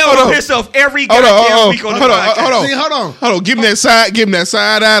 Playboy telling on himself every goddamn week on the podcast. Hold on. Give him that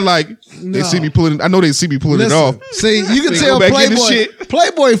side eye, like, they see me pulling. I know they see me pulling it off. See, you can tell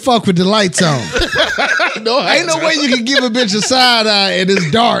Playboy fuck with the lights on. Ain't no way you can give a bitch a side eye and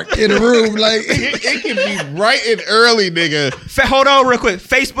it's dark in the room. Like it can be bright and early, nigga. Hold on, real quick.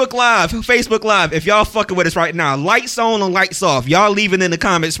 Facebook Live. If y'all fucking with us right now, lights on and lights off. Y'all leaving in the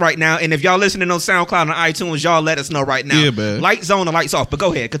comments right now, and if y'all listening on SoundCloud and iTunes, y'all let us know right now. Yeah, man. Lights on and lights off. But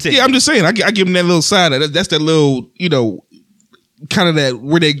go ahead, continue. Yeah, I'm just saying. I give them that little side eye. That's that little, you know, kind of that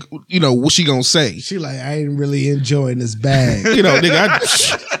where they, you know, what she gonna say? She like, I ain't really enjoying this bag. You know, nigga,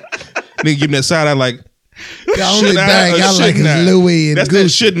 nigga give me that side eye like. The only bag I like is Louis and that's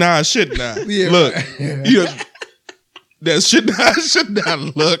Gucci. That should not. Yeah, look, you know, that should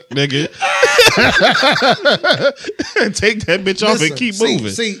not look, nigga. Take that bitch off and keep moving.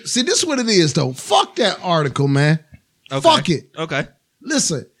 See, this is what it is though. Fuck that article, man. Okay. Fuck it. Okay.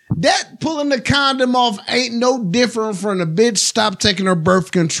 Listen, that pulling the condom off ain't no different from the bitch stop taking her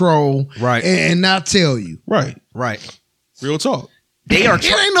birth control, Right. and not tell you. Right. Real talk. They are. It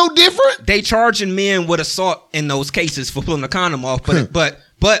ain't no different. They charging men with assault in those cases for pulling the condom off,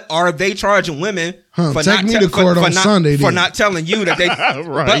 but are they charging women for take me to court on Sunday for then. not telling you that they?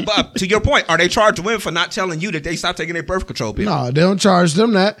 Right. But to your point, are they charging women for not telling you that they stopped taking their birth control pills? No, they don't charge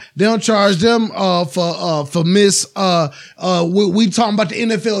them that. They don't charge them for miss. We talking about the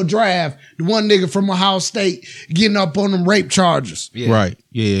NFL draft. The one nigga from Ohio State getting up on them rape charges. Yeah. Right.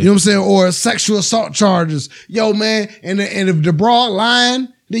 Yeah. You know what I'm saying? Or sexual assault charges. Yo, man, and if the broad lying,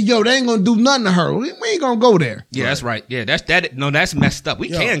 then they ain't gonna do nothing to her. We ain't gonna go there. Yeah, that's right. Yeah, that's messed up. We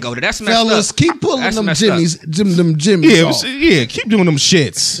can go there. That's messed Fellas, up. keep pulling That's them messed up. jimmies off. Yeah. Keep doing them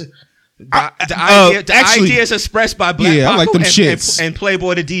shits. The ideas expressed by Black I like Paco them shits. and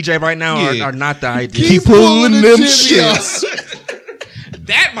Playboy the DJ right now are not the ideas. Keep pulling them jimmy shits.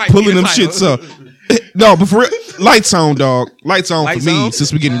 That might Pulling be the them title. shits up. No, but for real, lights on, dog. Lights on Lights for me on?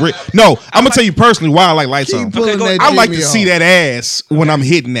 since we getting rich. No, I'm gonna tell you personally why I like lights on. Keep pulling go- that I like jimmy to see off. that ass when I'm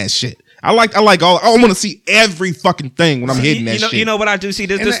hitting that shit. I want to see every fucking thing when I'm hitting that shit. You know what I do see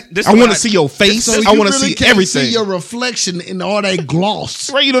this. This I want to see your face. So I you want to really see can't everything. See your reflection in all that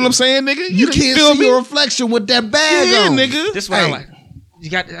gloss. Right, you know what I'm saying, nigga? You can't feel see me? your reflection with that bag Yeah, on. nigga. This is what I Hey. like.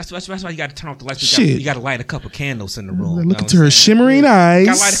 That's why you got to turn off the lights. Shit. You got to light a couple candles in the room. Look you know at what her I'm saying? shimmering eyes.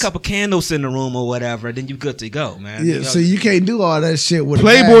 Got to light a couple candles in the room or whatever. Then you good to go, man. Yeah, so you can't do all that shit with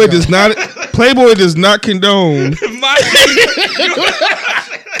Playboy a bag does not condone.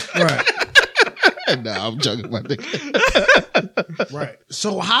 Right. Nah, I'm joking about that. Right.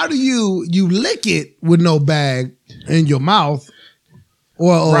 So how do you lick it with no bag in your mouth,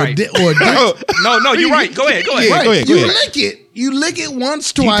 or Right. No, you're right. Go ahead. Yeah, right. go ahead. You lick it. You lick it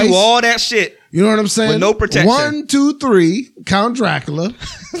once, You twice. do all that shit. You know what I'm saying? With no protection. 1, 2, 3. Count Dracula.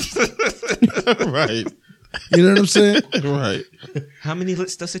 Right, You know what I'm saying? right. How many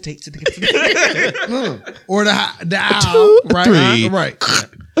licks does it take to get to Or the owl. 2, Right. 3. Right.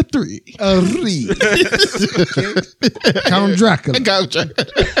 A 3. A 3. Okay. Count Dracula. Gotcha.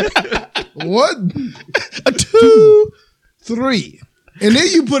 1, A 2. 3. And then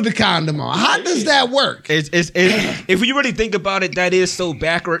you put the condom on. How does that work? if you really think about it, that is so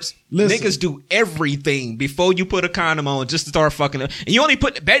backwards. Listen. Niggas do everything before you put a condom on just to start fucking. And you only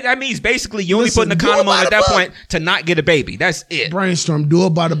put that means basically you only Listen, putting the do condom it by on at the that book. point to not get a baby. That's it. Brainstorm. Do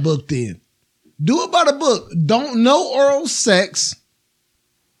it by the book then. Do it by the book. Don't no oral sex.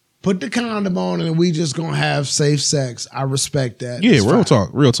 Put the condom on and we just gonna have safe sex. I respect that. Yeah, It's real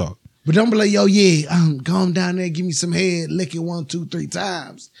fine. talk. But don't be like, yo, go on down there, give me some head, lick it 1, 2, 3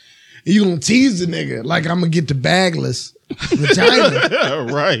 times. And you gonna tease the nigga like I'm gonna get the bagless vagina.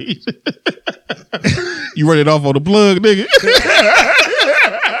 Right. You run it off on the plug, nigga.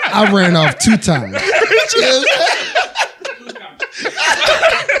 I ran off 2 times.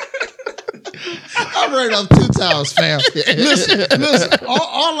 I ran off 2 times, fam. Listen.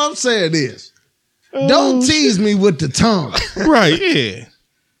 All I'm saying is, don't tease me with the tongue. Right, yeah.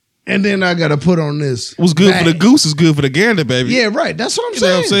 And then I gotta put on this. What's good for the bag. goose is good for the gander, baby. Yeah, right. That's what I'm You know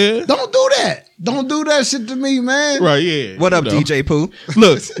saying. what I'm saying? Don't do that. Don't do that shit to me, man. Right, yeah. What up, You know. DJ Pooh?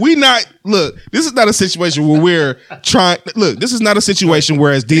 Look, this is not a situation where we're trying. Look, this is not a situation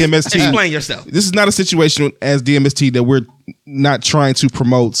where as DMST. Explain yourself. This is not a situation as DMST that we're not trying to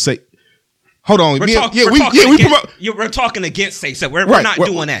promote. Say, hold on. We're talking against safe sex. We're Right, not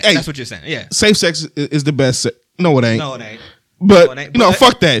well, doing that. hey. That's what you're saying. Yeah. Safe sex is the best. No, it ain't. No, it ain't. But No, it ain't. you know, But-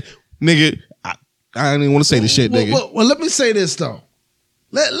 fuck that, nigga. I don't even want to say the shit, nigga. Well, let me say this though.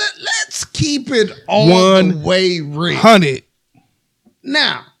 Let's keep it all the way real. 100.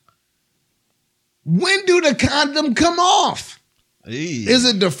 Now, when do the condom come off? Is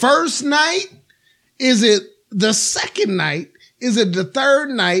it the first night? Is it the second night? Is it the third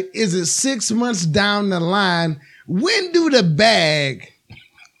night? Is it 6 months down the line? When do the bag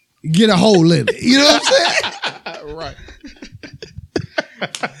get a hole in it? You know what I'm saying? Right.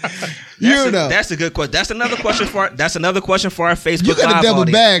 That's a good question. That's another question for our Facebook You got Live to double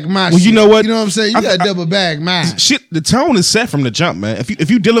audience. bag my Well, shit. you know what? You know what I'm saying? You got to double bag mine. Shit, the tone is set from the jump, man. If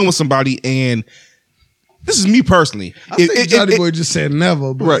you dealing with somebody, and this is me personally, I think Johnny Boy just said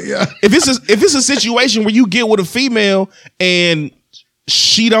never, but right? yeah. If it's a situation where you get with a female and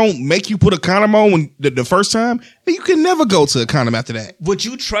she don't make you put a condom on when the first time, then you can never go to a condom after that. Would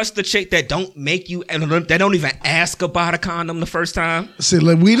you trust the chick that don't make you, and they don't even ask about a condom the first time? See,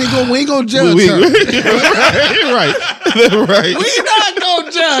 like, we ain't gonna judge her. Right. We not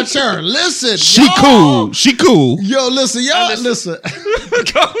gonna judge her. Listen, She y'all. cool. Yo, listen, y'all, listen.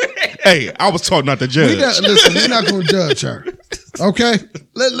 Go ahead. Hey, I was taught not to judge. We're not gonna judge her. Okay?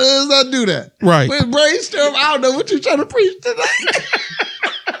 Let's not do that. Right. We brainstorm. I don't know what you're trying to preach today.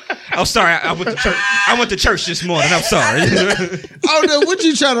 Oh, sorry. I went to church. I went to church this morning. I'm sorry. I don't know what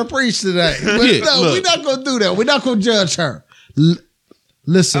you trying to preach today. But no, we're not gonna do that. We're not gonna judge her.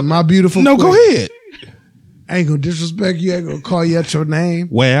 Listen, my beautiful No, queen, go ahead. I ain't gonna disrespect you. I ain't gonna call you at your name.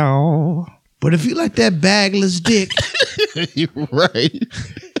 Well, But if you like that bagless dick, you're right.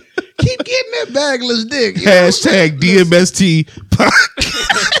 keep getting that bagless dick. You know? Hashtag DMST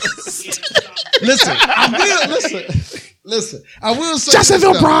Listen, Listen, I will say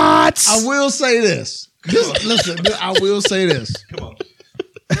Jacksonville this, Broads. I will say this. I will say this. Come on.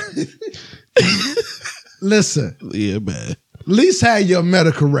 Listen, Yeah, man. at least have your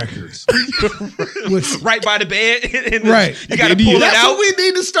medical records. Right by the bed. Right. You got to pull it That's out. what we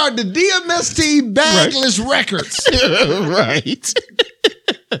need to start, the DMST bagless records. Right.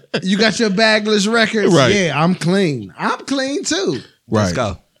 You got your bagless records? Right. Yeah, I'm clean. I'm clean too. Let's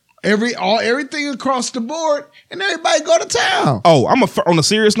go. Everything across the board, and everybody go to town. Oh, on a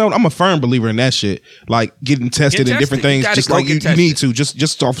serious note, I'm a firm believer in that shit. Like getting tested and different tested. You things, gotta just go like get you need to,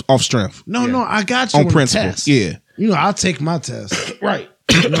 just off strength. No, I got you On on principle. the test. Yeah. You know, I'll take my test. Right.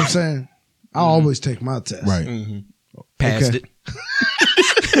 You know what I'm saying? I always take my test. Right. Passed Okay.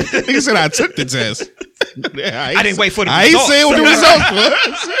 He it. said I took the test. I didn't wait for the I ain't results. saying what the results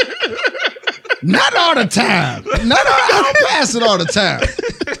were. Not all the time. I don't pass it all the time.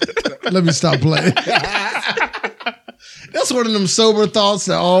 Let me stop playing. That's one of them sober thoughts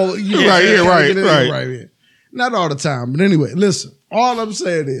that all you know, Right, yeah, gotta right, get in right. here. Not all the time, but anyway, listen. All I'm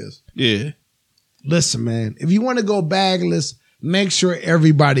saying is, Yeah. listen, man. If you want to go bagless, make sure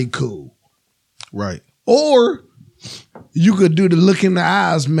everybody cool. Right. Or you could do the look in the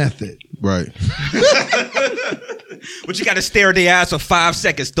eyes method. Right. But you got to stare at the eyes for 5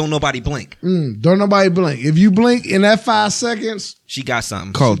 seconds. Don't nobody blink. Don't nobody blink. If you blink in that 5 seconds, She got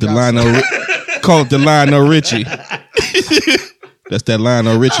something. Call it the Lionel. Call it the Lionel Richie. That's that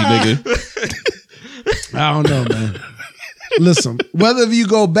Lionel Richie nigga. I don't know, man. Listen, whether you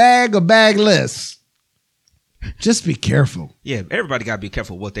go bag or bagless, just be careful. Yeah, everybody got to be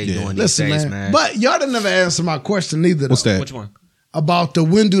careful what they doing these Listen, days, man. man. But y'all didn't never answer my question either. What's though, that? Which one? About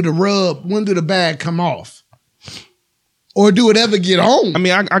when do the bag come off? Or do it ever get on? I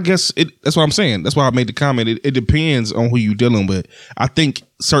mean, I guess that's what I'm saying. That's why I made the comment. It depends on who you're dealing with. I think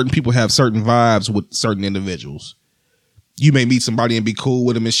certain people have certain vibes with certain individuals. You may meet somebody and be cool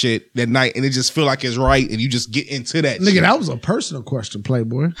with them and shit that night, and it just feel like it's right, and you just get into that. Nigga, shit. that was a personal question,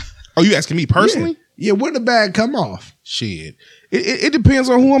 Playboy. Oh, you asking me personally? Yeah, when the bag come off? Shit. It depends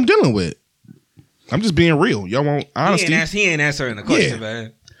on who I'm dealing with. I'm just being real. Y'all want honesty? He ain't answering the question, Yeah.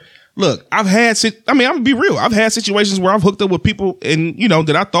 man. Look, I'm gonna be real. I've had situations where I've hooked up with people and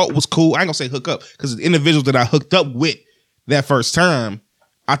that I thought was cool. I ain't gonna say hook up because the individuals that I hooked up with that first time,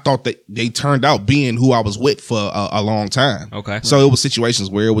 I thought that they turned out being who I was with for a long time. Okay. So it was situations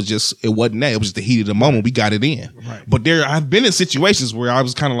where it wasn't that. It was just the heat of the moment. We got it in. Right. But I've been in situations where I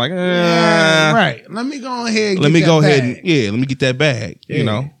was kind of like, Right. Let me go ahead and let get me that go ahead bag. and let me get that bag.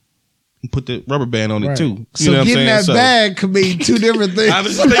 Yeah. And put the rubber band on it Right. too. So You know what I'm getting saying? that bag could mean two different things. I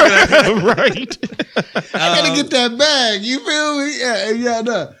was just thinking that. Right. I gotta get that bag. You feel me? Yeah.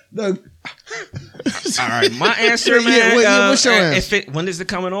 No. All right, my answer, Yeah, man. what's your answer? When is it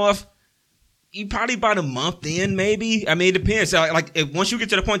coming off? You probably about a month in, maybe. I mean, it depends. Like, once you get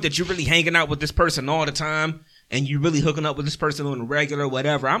to the point that you're really hanging out with this person all the time, and you're really hooking up with this person on a regular,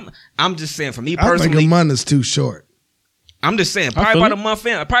 whatever. I'm just saying, for me I think personally, a month is too short. I'm just saying, I probably feel about it. a month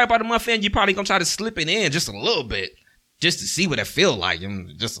in. Probably about a month in, you probably gonna try to slip it in just a little bit, just to see what it feel like,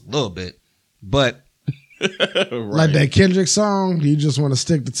 just a little bit. But Like that Kendrick song, you just want to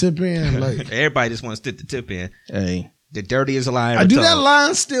stick the tip in. Like, everybody just want to stick the tip in. Hey. The dirtiest lie I ever do told. that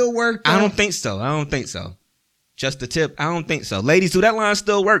line still work? Though? I don't think so. Just the tip. I don't think so. Ladies, do that line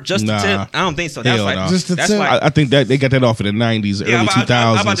still work? Just Nah. the tip. I don't think so. That's Hell like no. Just the that's tip? like I think that they got that off in the 90s, yeah, early 2000s.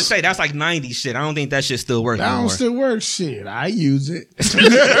 I'm about to say that's like 90s shit. I don't think that shit still works That don't anymore. still work. Shit, I use it.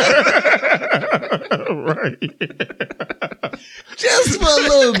 Right. Just for a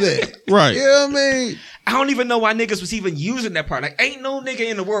little bit. Right. You know what I mean? I don't even know why niggas was even using that part. Like, ain't no nigga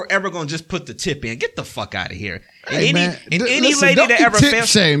in the world ever gonna just put the tip in. Get the fuck out of here. And Hey, any man, and any listen, lady don't that be ever tip felt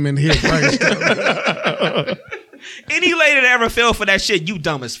shaming here, right? Any lady that ever fell for that shit, you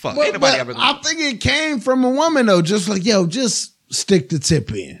dumb as fuck. Ain't nobody ever. I think it came from a woman though, just like just stick the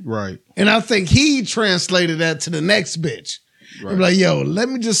tip in, Right. and I think he translated that to the next bitch. Right. I'm like, let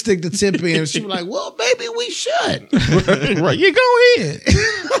me just stick the tip in. She was like, well, baby, we should. Right. You go ahead.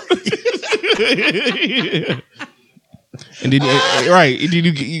 And then, right. And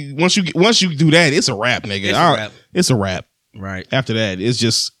then once you do that, it's a wrap, nigga. It's a wrap. It's a wrap. Right. After that,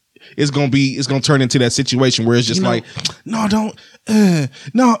 it's gonna turn into that situation where it's just like, no, don't,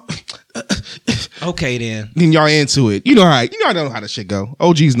 no. Okay, then. Then y'all into it. You know how the shit go.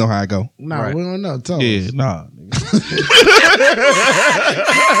 OGs know how it go. Nah, Right. we don't know. Tell Yeah, us. nah.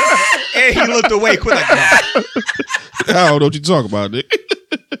 And he looked away quick like that. I don't know what you talk about, nigga.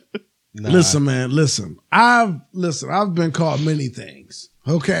 Nah. Listen, man. Listen. I've been called many things.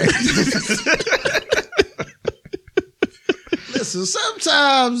 Okay. Listen.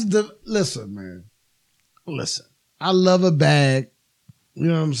 Sometimes listen, man. Listen. I love a bag. You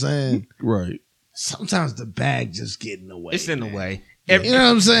know what I'm saying? Right. Sometimes the bag just get in the way. It's in the way. You know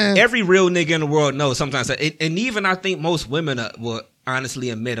what I'm saying? Every real nigga in the world knows sometimes. And even I think most women will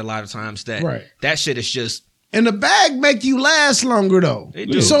honestly admit a lot of times that that shit is just. And the bag make you last longer though. They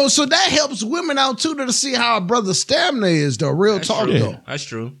do. So that helps women out too to see how a brother's stamina is though. Real That's talk true. though. That's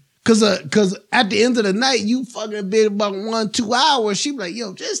true. Cause at the end of the night, you fucking been about 1-2 hours. She be like,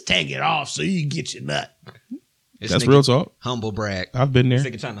 yo, just take it off so you can get your nut. That's real talk. Humble brag. I've been there.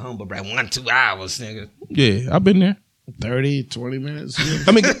 Nigga trying to humble brag. 1-2 hours, nigga. Yeah, I've been there. 30, 20 minutes.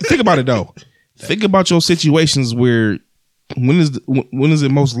 I mean, think about it though. Think about your situations where when is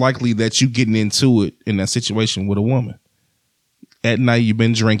it most likely that you getting into it in that situation with a woman? At night you've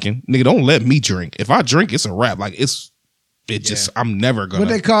been drinking. Nigga, don't let me drink. If I drink, it's a wrap. Like I'm never gonna. What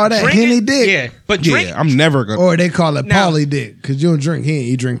they call that? Drinking? Henny dick? Yeah, but drink. Yeah, I'm never gonna. Or they call it Now- Pauly dick. Cause you don't drink Henny,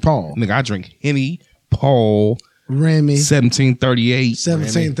 you drink Paul. Nigga, I drink Henny, Paul, Remy, 1738,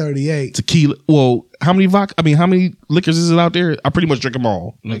 1738. tequila. Well, how many liquors is it out there? I pretty much drink them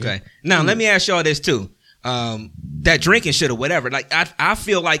all. Nigga. Okay. Now let me ask y'all this too. That drinking shit or whatever. Like I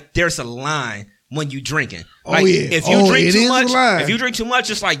feel like there's a line when you drinking. Like, if you drink too much,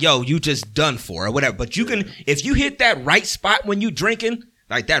 it's like, yo, you just done for or whatever. But you can, if you hit that right spot when you drinking,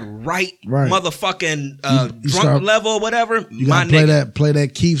 like that right. motherfucking drunk level or whatever, You gotta play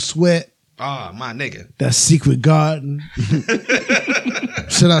that Keith Sweat. Oh, my nigga. That Secret Garden.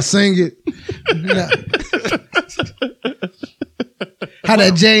 Should I sing it? No. How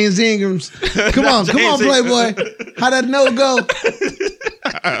that James Ingram's? Come on, Playboy. How that no go?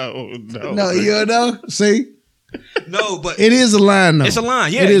 Oh no. No, you don't know? See? No, but it is a line though. It's a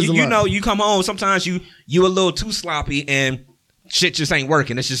line, yeah. You know, you come home, sometimes you a little too sloppy and shit just ain't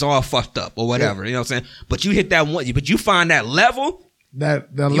working. It's just all fucked up or whatever. Yeah. You know what I'm saying? But you hit that one, but you find that level.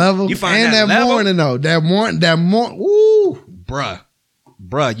 That level. You find and that level? morning though. That morning, ooh. Bruh,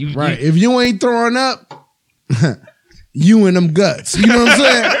 if you ain't throwing up, you in them guts. You know what I'm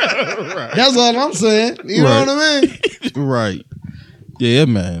saying? Right. That's all I'm saying. You know what I mean? Right. Yeah,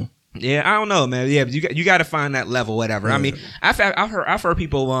 man. Yeah, I don't know, man. Yeah, you got to find that level, whatever. Yeah. I mean, I've heard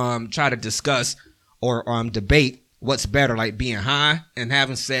people try to discuss or debate what's better, like being high and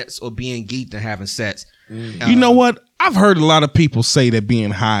having sex or being geeked and having sex. You know what? I've heard a lot of people say that being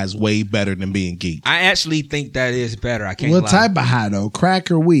high is way better than being geeked. I actually think that is better. I can't. What lie. type of high though?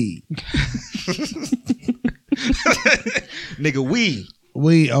 Crack or weed? Nigga, weed.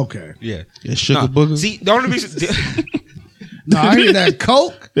 Weed. Okay. Yeah. Sugar boogers. See, the only reason. No, I hear that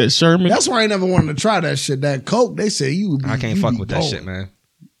Coke. That Sherman. That's why I never wanted to try that shit. That Coke, they say you would be, I can't fuck with that shit, man.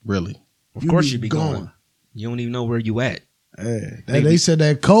 Really? Of course you be going. You don't even know where you at. Yeah. They said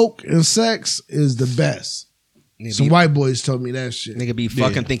that Coke and sex is the best. Some white boys told me that shit. Nigga be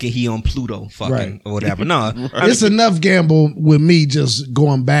fucking thinking he on Pluto fucking or whatever. No. It's enough gamble with me just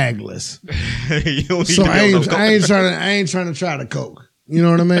going bagless. So I ain't trying to try the Coke. You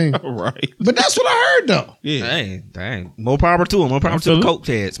know what I mean? Right. But that's what I heard though. Yeah. Dang. More power to them. More power to the Coke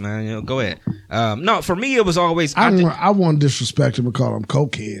heads, man. You know, go ahead. No, for me it was always I won't disrespect them and call them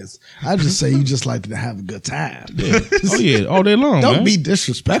Coke heads. I just say you just like to have a good time. Yeah. Oh yeah, all day long. Don't man. be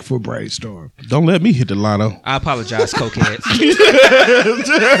disrespectful, Brainstorm. Don't let me hit the lotto. I apologize, Coke heads.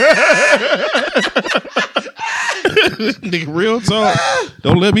 Nigga, real talk.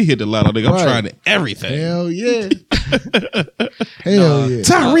 Don't let me hit the lotto, nigga. I'm trying everything. Hell yeah. Hell yeah.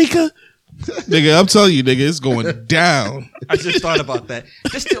 Tyrika. Nigga, I'm telling you, nigga, it's going down. I just thought about that.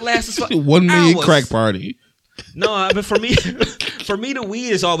 This still lasts 1 million crack party. No, but for me, the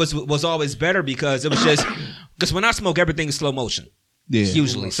weed was always better because it was just because when I smoke, everything is slow motion. Yeah,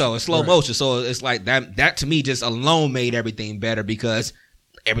 usually. So it's slow motion. So it's like that to me just alone made everything better because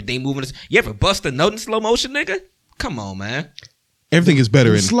everything moving. You ever bust a note in slow motion, nigga? Come on, man. Everything is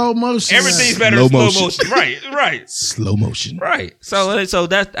better in slow motion. Everything's better in slow motion. Right. Slow motion. Right. So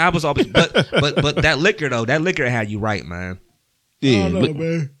that I was always, but that liquor had you right, man. Yeah,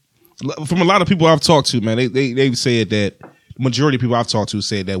 man. From a lot of people I've talked to, man, they've said that the majority of people I've talked to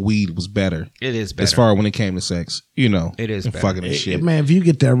said that weed was better. It is better as far as when it came to sex. You know, it is and better. fucking and shit. Man, if you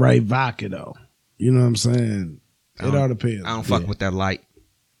get that right vodka though, you know what I'm saying. It all depends. I don't fuck with that light.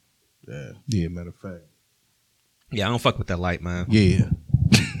 Yeah. Matter of fact. Yeah, I don't fuck with that light, man. Yeah.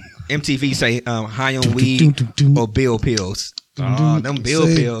 MTV say high on weed or bill pills. Oh, them bill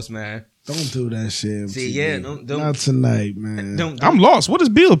pills, man. Don't do that shit. See, yeah, not tonight, man. I'm lost. What is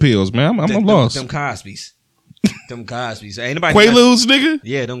bill pills, man? I'm lost. Them Cosby's. Them Cosby's. Ain't nobody Quaaludes, nigga?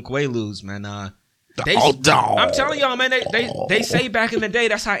 Yeah, them Quaaludes, man. I'm telling y'all, man, they say back in the day,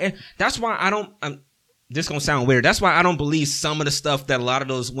 that's why I don't, this gonna sound weird. That's why I don't believe some of the stuff that a lot of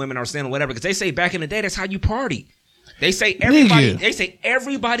those women are saying or whatever, because they say back in the day, that's how you party. They say everybody. Nigga. They say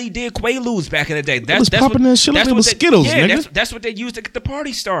everybody did Quaaludes back in the day. That's popping that shit like it was Skittles, nigga. That's what they used to get the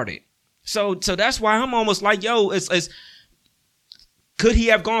party started. So that's why I'm almost like, yo, could he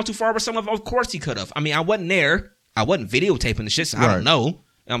have gone too far with some of them? Of course he could have. I mean, I wasn't there. I wasn't videotaping the shit, so I don't know. You know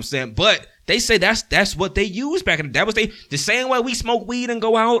what I'm saying? But they say that's what they used back in the day. That was the same way we smoke weed and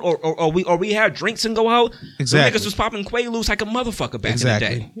go out, or we have drinks and go out. Exactly. Niggas was popping Quaaludes like a motherfucker back in the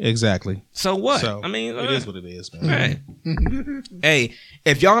day. Exactly. So what? I mean, it is what it is, man. Hey,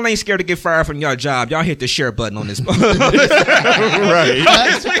 if y'all ain't scared to get fired from your job, y'all hit the share button on this. Right.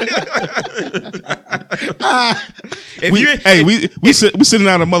 we sitting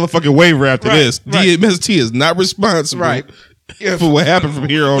out a motherfucking waiver after this. DMST is not responsible. Right. For what happened from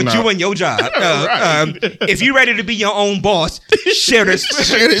here on out. But you and your job. If you ready to be your own boss, share this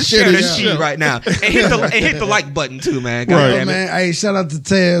sheet right now. And hit the like button too, man. Right. Man, hey, shout out to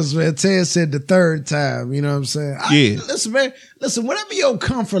Tez, man. Tez said the third time, you know what I'm saying? Listen, man, whatever your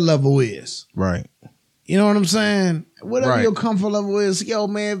comfort level is. Right. You know what I'm saying? Whatever your comfort level is, yo,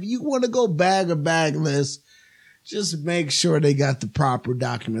 man, if you want to go bag or bagless, just make sure they got the proper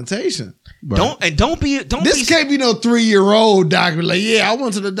documentation. Right. Don't be. This can't be no 3-year-old document. Like, yeah, I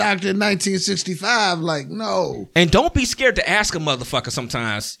went to the doctor in 1965. Like, no. And don't be scared to ask a motherfucker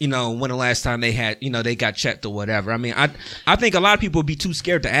sometimes. You know, when the last time they had, they got checked or whatever. I mean, I think a lot of people would be too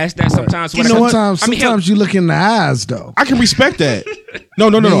scared to ask that sometimes. Sometimes you look in the eyes though. I can respect that. No.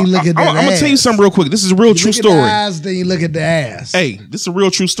 I'm gonna tell you something real quick. This is a real true story. At the eyes, then you look at the ass. Hey, this is a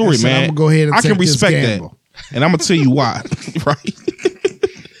real true story, man. I'm gonna go ahead and I can respect that. And I'm gonna tell you why. Right.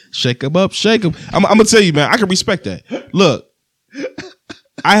 Shake them up, shake them. I'm gonna tell you, man, I can respect that. Look,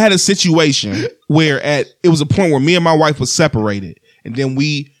 I had a situation where it was a point where me and my wife was separated, and then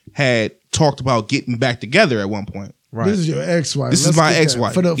we had talked about getting back together at one point. Right. This is your ex-wife. This is my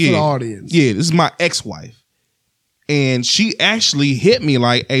ex-wife. For the audience. Yeah, this is my ex-wife. And she actually hit me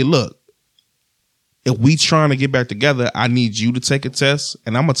like, hey, look, if we trying to get back together, I need you to take a test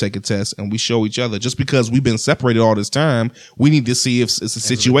and I'm going to take a test and we show each other. Just because we've been separated all this time, we need to see if it's a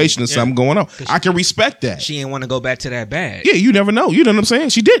situation or something going on. I can respect that. She didn't want to go back to that bag. Yeah, you never know. You know what I'm saying?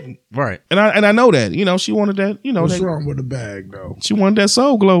 She didn't. Right. And I know that. She wanted that, What's wrong with the bag, though? She wanted that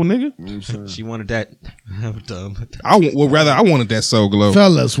soul glow, nigga. She wanted that. I wanted that soul glow.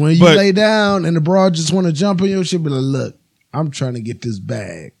 Fellas, when you lay down and the broad just want to jump on you, she'll be like, look, I'm trying to get this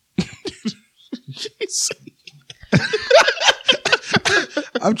bag.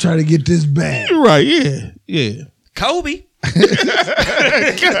 I'm trying to get this bag. Right, yeah. Kobe.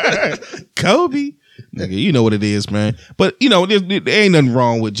 Nigga, you know what it is, man. But, there ain't nothing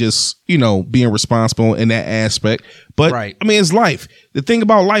wrong with just, being responsible in that aspect. But, right. I mean, it's life. The thing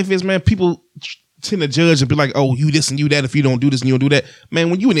about life is, man, people tend to judge and be like, oh, you this and you that if you don't do this and you don't do that. Man,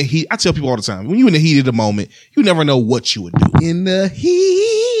 when you in the heat, I tell people all the time, when you in the heat of the moment, you never know what you would do. In the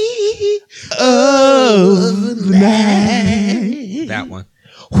heat of the night. That one.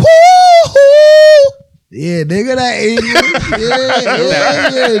 Woo-hoo! Yeah, nigga, that English.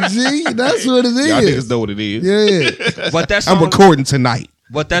 Yeah, G. That's what it is. Y'all niggas know what it is. Yeah. What that song, I'm recording tonight.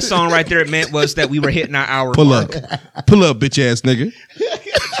 What that song right there meant was that we were hitting our hour Pull mark. Pull up, bitch ass nigga.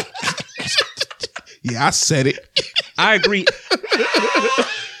 Yeah, I said it. I agree.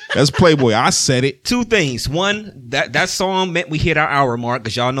 That's Playboy. I said it. Two things. One, that song meant we hit our hour mark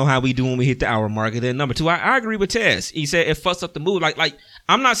because y'all know how we do when we hit the hour mark. And then number two, I agree with Tez. He said it fucks up the mood. Like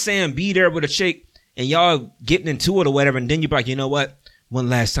I'm not saying be there with a chick and y'all getting into it or whatever, and then you be like, you know what? When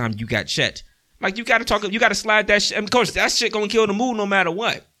last time you got checked? Like you got to slide that shit. And of course, that shit gonna kill the mood no matter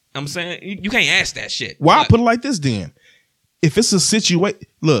what. I'm saying you can't ask that shit. Why I put it like this then? If it's a situation,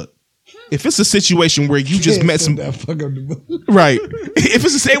 look. if it's a situation where you just met some, that fuck up the mood. right? If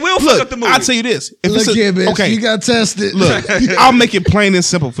it's a They will fuck up the movie. I'll tell you this. If Look it's a, here, bitch. okay, You got tested. look, I'll make it plain and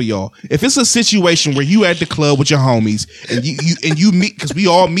simple for y'all. If it's a situation where you at the club with your homies and you meet, because we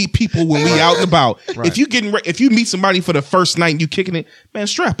all meet people when we out and about. Right. If you meet somebody for the first night and you kicking it, man,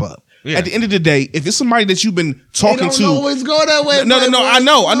 strap up. Yeah. At the end of the day, if it's somebody that you've been It talking don't to, always go that way. no, I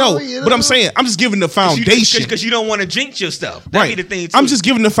know. You But I'm saying, I'm just giving the foundation. Because you don't want to jinx your stuff. That'd Right. be the thing, too. I'm just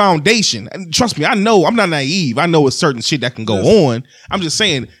giving the foundation. And trust me, I know I'm not naive. I know it's certain shit that can go on. I'm just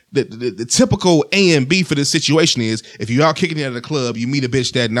saying that the typical A and B for this situation is if you're out kicking it at a club, you meet a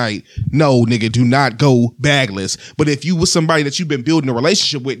bitch that night. No, nigga, do not go bagless. But if you was somebody that you've been building a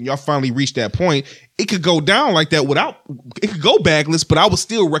relationship with and y'all finally reached that point, it could go down like that it could go bagless, but I would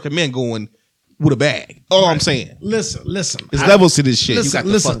still recommend going with a bag. All I'm saying. Listen. There's levels to this shit. You got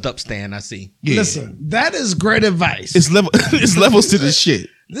the listen. fucked up stand, I see. Yeah. Listen, that is great advice. It's levels to this shit.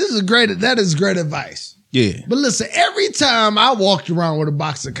 That is great advice. Yeah. But listen, every time I walked around with a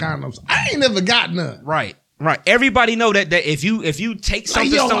box of condoms, I ain't never got none. Right. Everybody know that if you take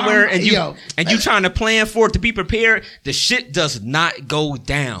something somewhere and you trying to plan for it to be prepared, the shit does not go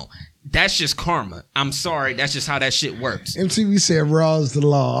down. That's just karma. I'm sorry. That's just how that shit works. MTV said raw is the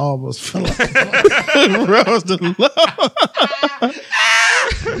law. I almost fell off. Raw's the law.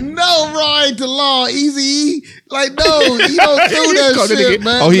 No, raw ain't the law. Easy. Like, no, you don't do that shit,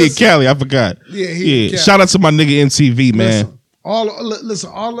 man. Oh, he in Cali. I forgot. Yeah, he in Cali. Shout out to my nigga MTV, man. Listen,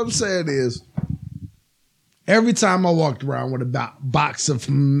 all I'm saying is every time I walked around with a box of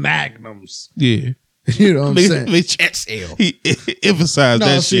Magnums, Yeah. you know what I'm saying? XL. He emphasized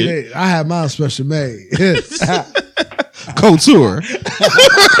that see, shit. I had mine special made. Couture.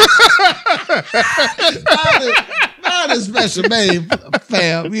 Not a special made,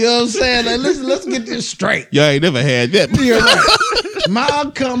 fam. You know what I'm saying? Like, let's get this straight. Y'all ain't never had that. You're right.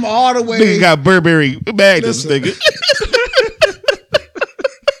 Mine come all the way. Nigga got Burberry Magnums, nigga.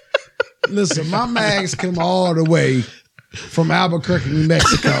 Listen, my mags come all the way from Albuquerque, New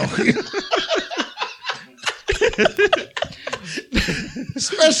Mexico.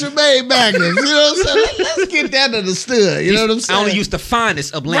 Special made magnets. You know what I'm saying? Let's get that understood. You know what I'm saying? I only use the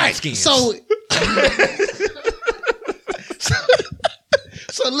finest of lambskins. So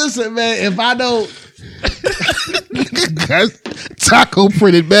listen, man, if I don't Taco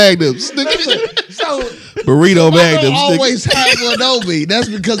printed Magnums. so Burrito I Magnums. don't always have one on me. That's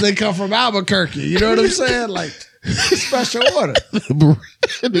because they come from Albuquerque. You know what I'm saying? Like special order.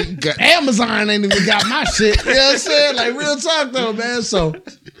 Amazon ain't even got my shit. You know what I'm saying? Like real talk though, man. So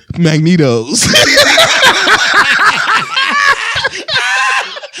Magnetos.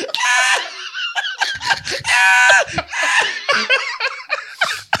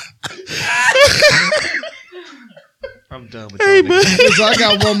 I'm done with y'all niggas. So I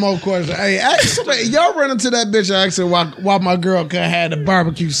got one more question. Hey, y'all run into that bitch asking why my girl couldn't have a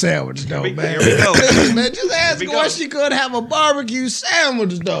barbecue sandwich though, man. Here we go. Listen, man, just ask why she couldn't have a barbecue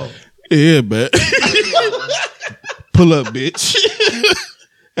sandwich though. Yeah, man. Pull up, bitch.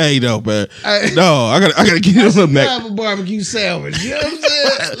 Hey, no, man. No, I gotta get him a Have a barbecue sandwich. You know what I'm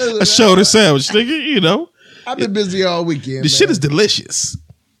saying? Listen, a shoulder sandwich, nigga. You know, I've been busy all weekend. the shit is delicious.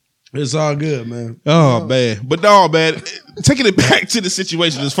 It's all good, man. Oh man, but no, man. Taking it back to the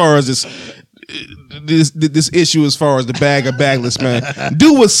situation as far as this issue, as far as the bag or bagless, man.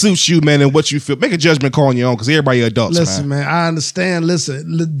 Do what suits you, man, and what you feel. Make a judgment call on your own, because everybody adults. Listen, man, I understand.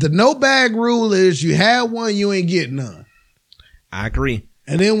 Listen, the no bag rule is you have one, you ain't getting none. I agree.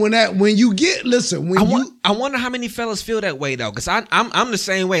 And then when you get, I wonder how many fellas feel that way though, because I'm the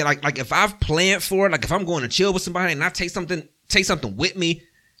same way. Like if I've planned for it, like if I'm going to chill with somebody and I take something with me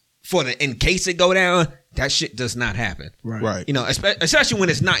in case it go down, that shit does not happen. Right. You know, especially when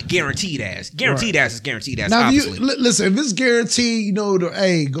it's not guaranteed ass. Guaranteed ass is guaranteed ass. now, obviously. listen, if it's guaranteed, you know,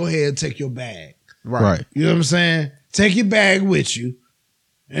 hey, go ahead and take your bag. Right. You know what I'm saying? Take your bag with you,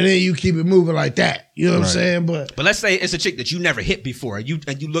 and then you keep it moving like that. You know what I'm saying? But let's say it's a chick that you never hit before. You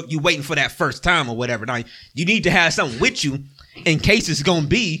waiting for that first time or whatever. Now you need to have something with you in case it's gonna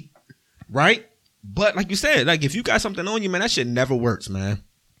be right. But like you said, like if you got something on you, man, that shit never works, man.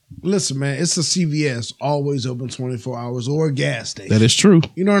 listen, man, it's a CVS, always open 24 hours, or a gas station. That is true.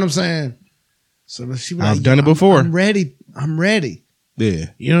 You know what I'm saying? So she be like, I've done it before. I'm ready. Yeah.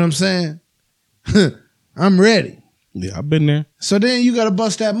 You know what I'm saying? I'm ready. Yeah, I've been there. So then you got to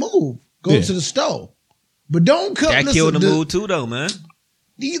bust that move. Go to the store. But don't come. That killed the mood too, though, man.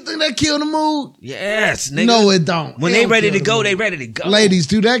 Do you think that killed the mood? Yes, nigga. No, it don't. When they ready to go, they ready to go. Ladies,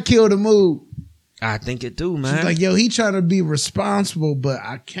 do that kill the mood? I think it do, man. She's like, yo, he trying to be responsible, but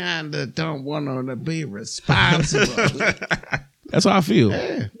I kind of don't want him to be responsible. That's how I feel.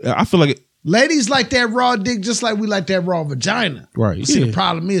 Yeah. I feel like it. Ladies like that raw dick just like we like that raw vagina. Right. You see, Yeah. the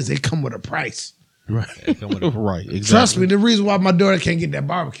problem is they come with a price. Right. Right. Exactly. Trust me, the reason why my daughter can't get that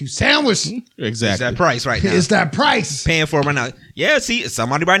barbecue sandwich It's Exactly. that price right now. is that price. Paying for it right now. Yeah, see,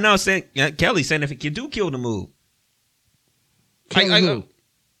 somebody right now saying, Kelly saying if you do kill the move. Who?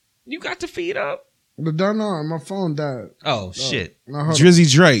 You got to feed up. But don't know, my phone died. Oh, shit. No, hold on. Drizzy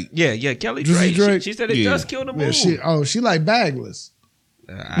Drake. Yeah, Kelly Drizzy Drake. Drake? She said it Yeah. does kill the Yeah, move. she like bagless.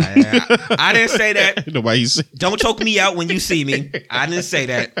 I didn't say that. Nobody you say. Don't choke me out when you see me. I didn't say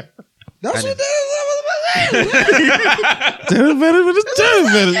that. That's what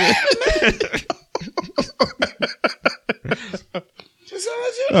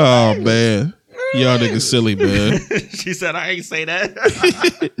Oh man, y'all niggas silly, man. She said I ain't say that.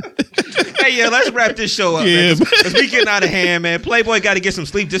 Hey, yeah, let's wrap this show up, Yeah, man. Cause we getting out of hand, man. Playboy got to get some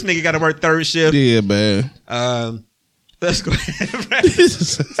sleep. This nigga got to work third shift. Yeah, man. Let's go ahead and wrap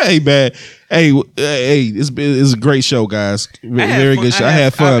this. Hey, man. Hey, it's a great show, guys. Very good show. I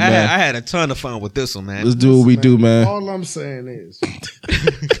had fun, man. I had a ton of fun with this one, man. Let's do what we do, man. All I'm saying is,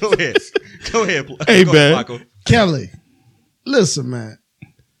 Go ahead. Hey, Go, man. Michael. Kelly, listen, man.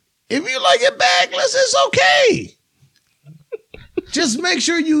 If you like it bagless, it's okay. Just make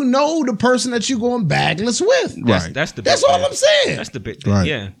sure you know the person that you're going bagless with. Right. That's the. That's big all thing. I'm saying. That's the big thing. Right.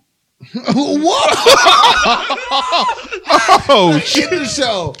 Yeah. What? Oh, shit. Get the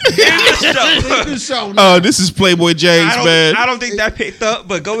show. Get the show. Oh, this is Playboy James, man. I don't think that picked up,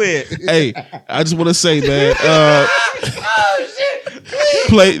 but go ahead. Hey, I just want to say, man. Oh, shit.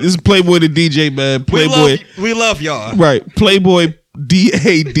 This is Playboy the DJ, man. Playboy. We love y'all. Right. Playboy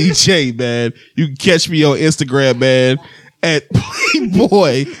DJ, man. You can catch me on Instagram, man, at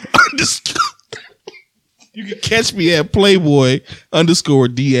Playboy _ You can catch me at Playboy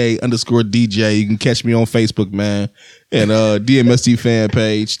 _DA_DJ. You can catch me on Facebook, man, and DMST fan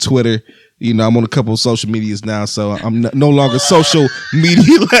page, Twitter. You know, I'm on a couple of social medias now, so I'm no longer social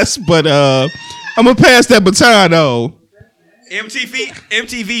media less, but I'm gonna pass that baton though.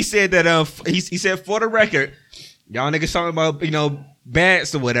 MTV said that he said, for the record, y'all niggas talking about, you know,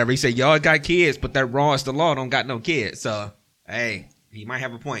 bats or whatever. He said y'all got kids, but that raw is the law don't got no kids. So hey, he might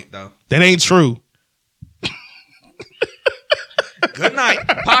have a point though. That ain't true. Good night,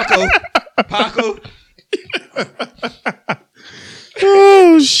 Paco.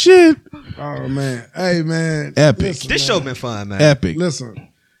 Oh shit! Oh, man. Hey, man. Epic. Listen, This man. show been fun, man. Epic. Listen.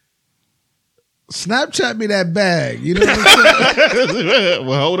 Snapchat me that bag. You know what I'm saying?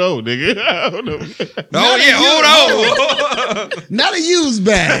 Well, hold on, nigga. Hold on. Hold on. Not a used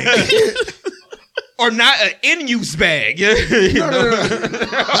bag. Or not an in-use bag. No.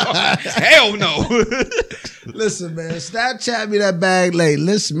 Hell no. Listen, man. Snapchat me that bag late.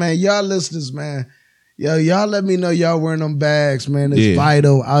 Listen, man. Y'all listeners, man. Yo, y'all let me know y'all wearing them bags, man. It's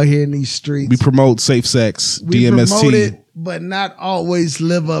vital out here in these streets. We promote safe sex, We DMST. promote it, but not always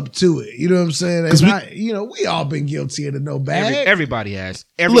live up to it. You know what I'm saying? And we all been guilty of the no bag. Everybody has.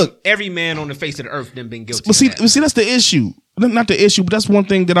 Every man on the face of the earth then been guilty. But see, that's the issue. Not the issue, but that's one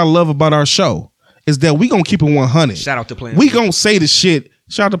thing that I love about our show is that we gonna keep it 100. Shout out to Plan We B. gonna say the shit.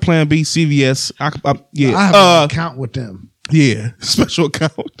 Shout out to Plan B, CVS. I have an account with them. Yeah, special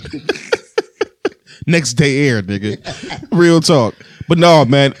account. Next day air, nigga. Real talk. But no,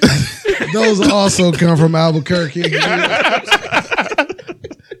 man. Those also come from Albuquerque.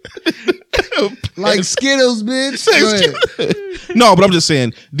 Like Skittles, bitch. Go ahead. No, but I'm just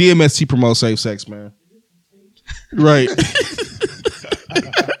saying, DMST promotes safe sex, man. Right.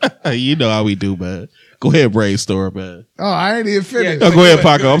 You know how we do, man. Go ahead, brainstorm, man. Oh, I ain't even finished. Oh, go ahead,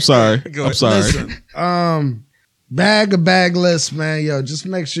 Paco. I'm sorry. Go I'm ahead. sorry. Listen, bag or bagless, man. Yo, just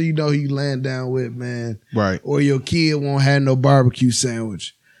make sure you know who you laying down with, man. Right. Or your kid won't have no barbecue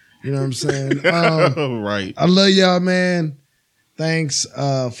sandwich. You know what I'm saying? Right. I love y'all, man. Thanks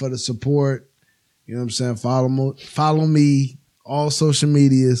for the support. You know what I'm saying? Follow me, all social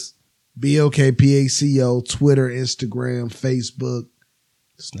medias. BOKPACO, Twitter, Instagram, Facebook,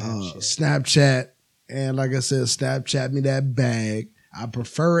 Snapchat. And like I said, Snapchat me that bag. I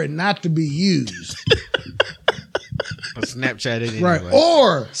prefer it not to be used. But Snapchat it anyway. Right.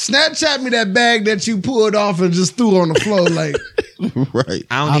 Or Snapchat me that bag that you pulled off and just threw on the floor like, Right.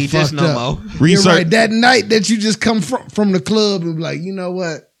 I don't need this fucked no up. more. You're Research. right. That night that you just come from the club and be like, you know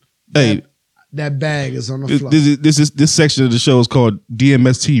what? Hey, That bag is on the floor. this section of the show is called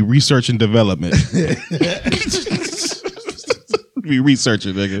DMST Research and Development. Be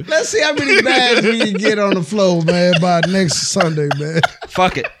researching, nigga. Let's see how many bags we can get on the floor, man, by next Sunday, man.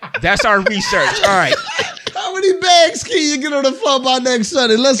 Fuck it. That's our research. All right. How many bags can you get on the floor by next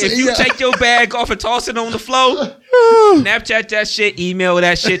Sunday? If you take your bag off and toss it on the floor, Snapchat that shit, email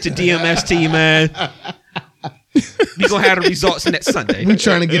that shit to DMST, man. We gonna have the results next Sunday. We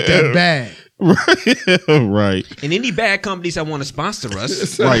trying to get that bag. Right. And any bag companies that want to sponsor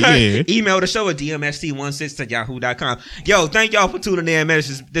us, right, yeah. email the show at dmst16@yahoo.com. Yo, thank y'all for tuning in, man.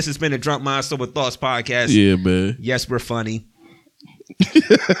 This has been the Drunk Mind Sober Thoughts podcast. Yeah, man. Yes, we're funny.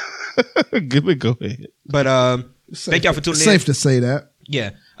 Go ahead. But thank y'all for tuning in. Safe to say that.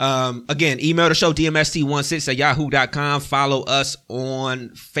 Yeah. Again, email the show dmst16@yahoo.com. Follow us on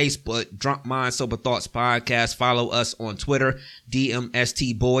Facebook, Drunk Mind Sober Thoughts Podcast. Follow us on Twitter,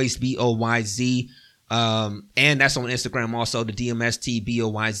 DMST Boys, BOYZ. And that's on Instagram also, the DMST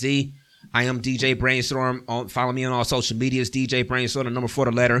BOYZ. I am DJ Brainstorm. Follow me on all social medias, DJ Brainstorm, the number 4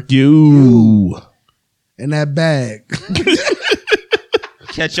 the letter. You. In that bag.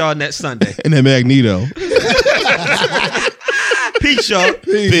 Catch y'all next Sunday. And that Magneto. Peace, y'all.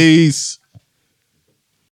 Peace.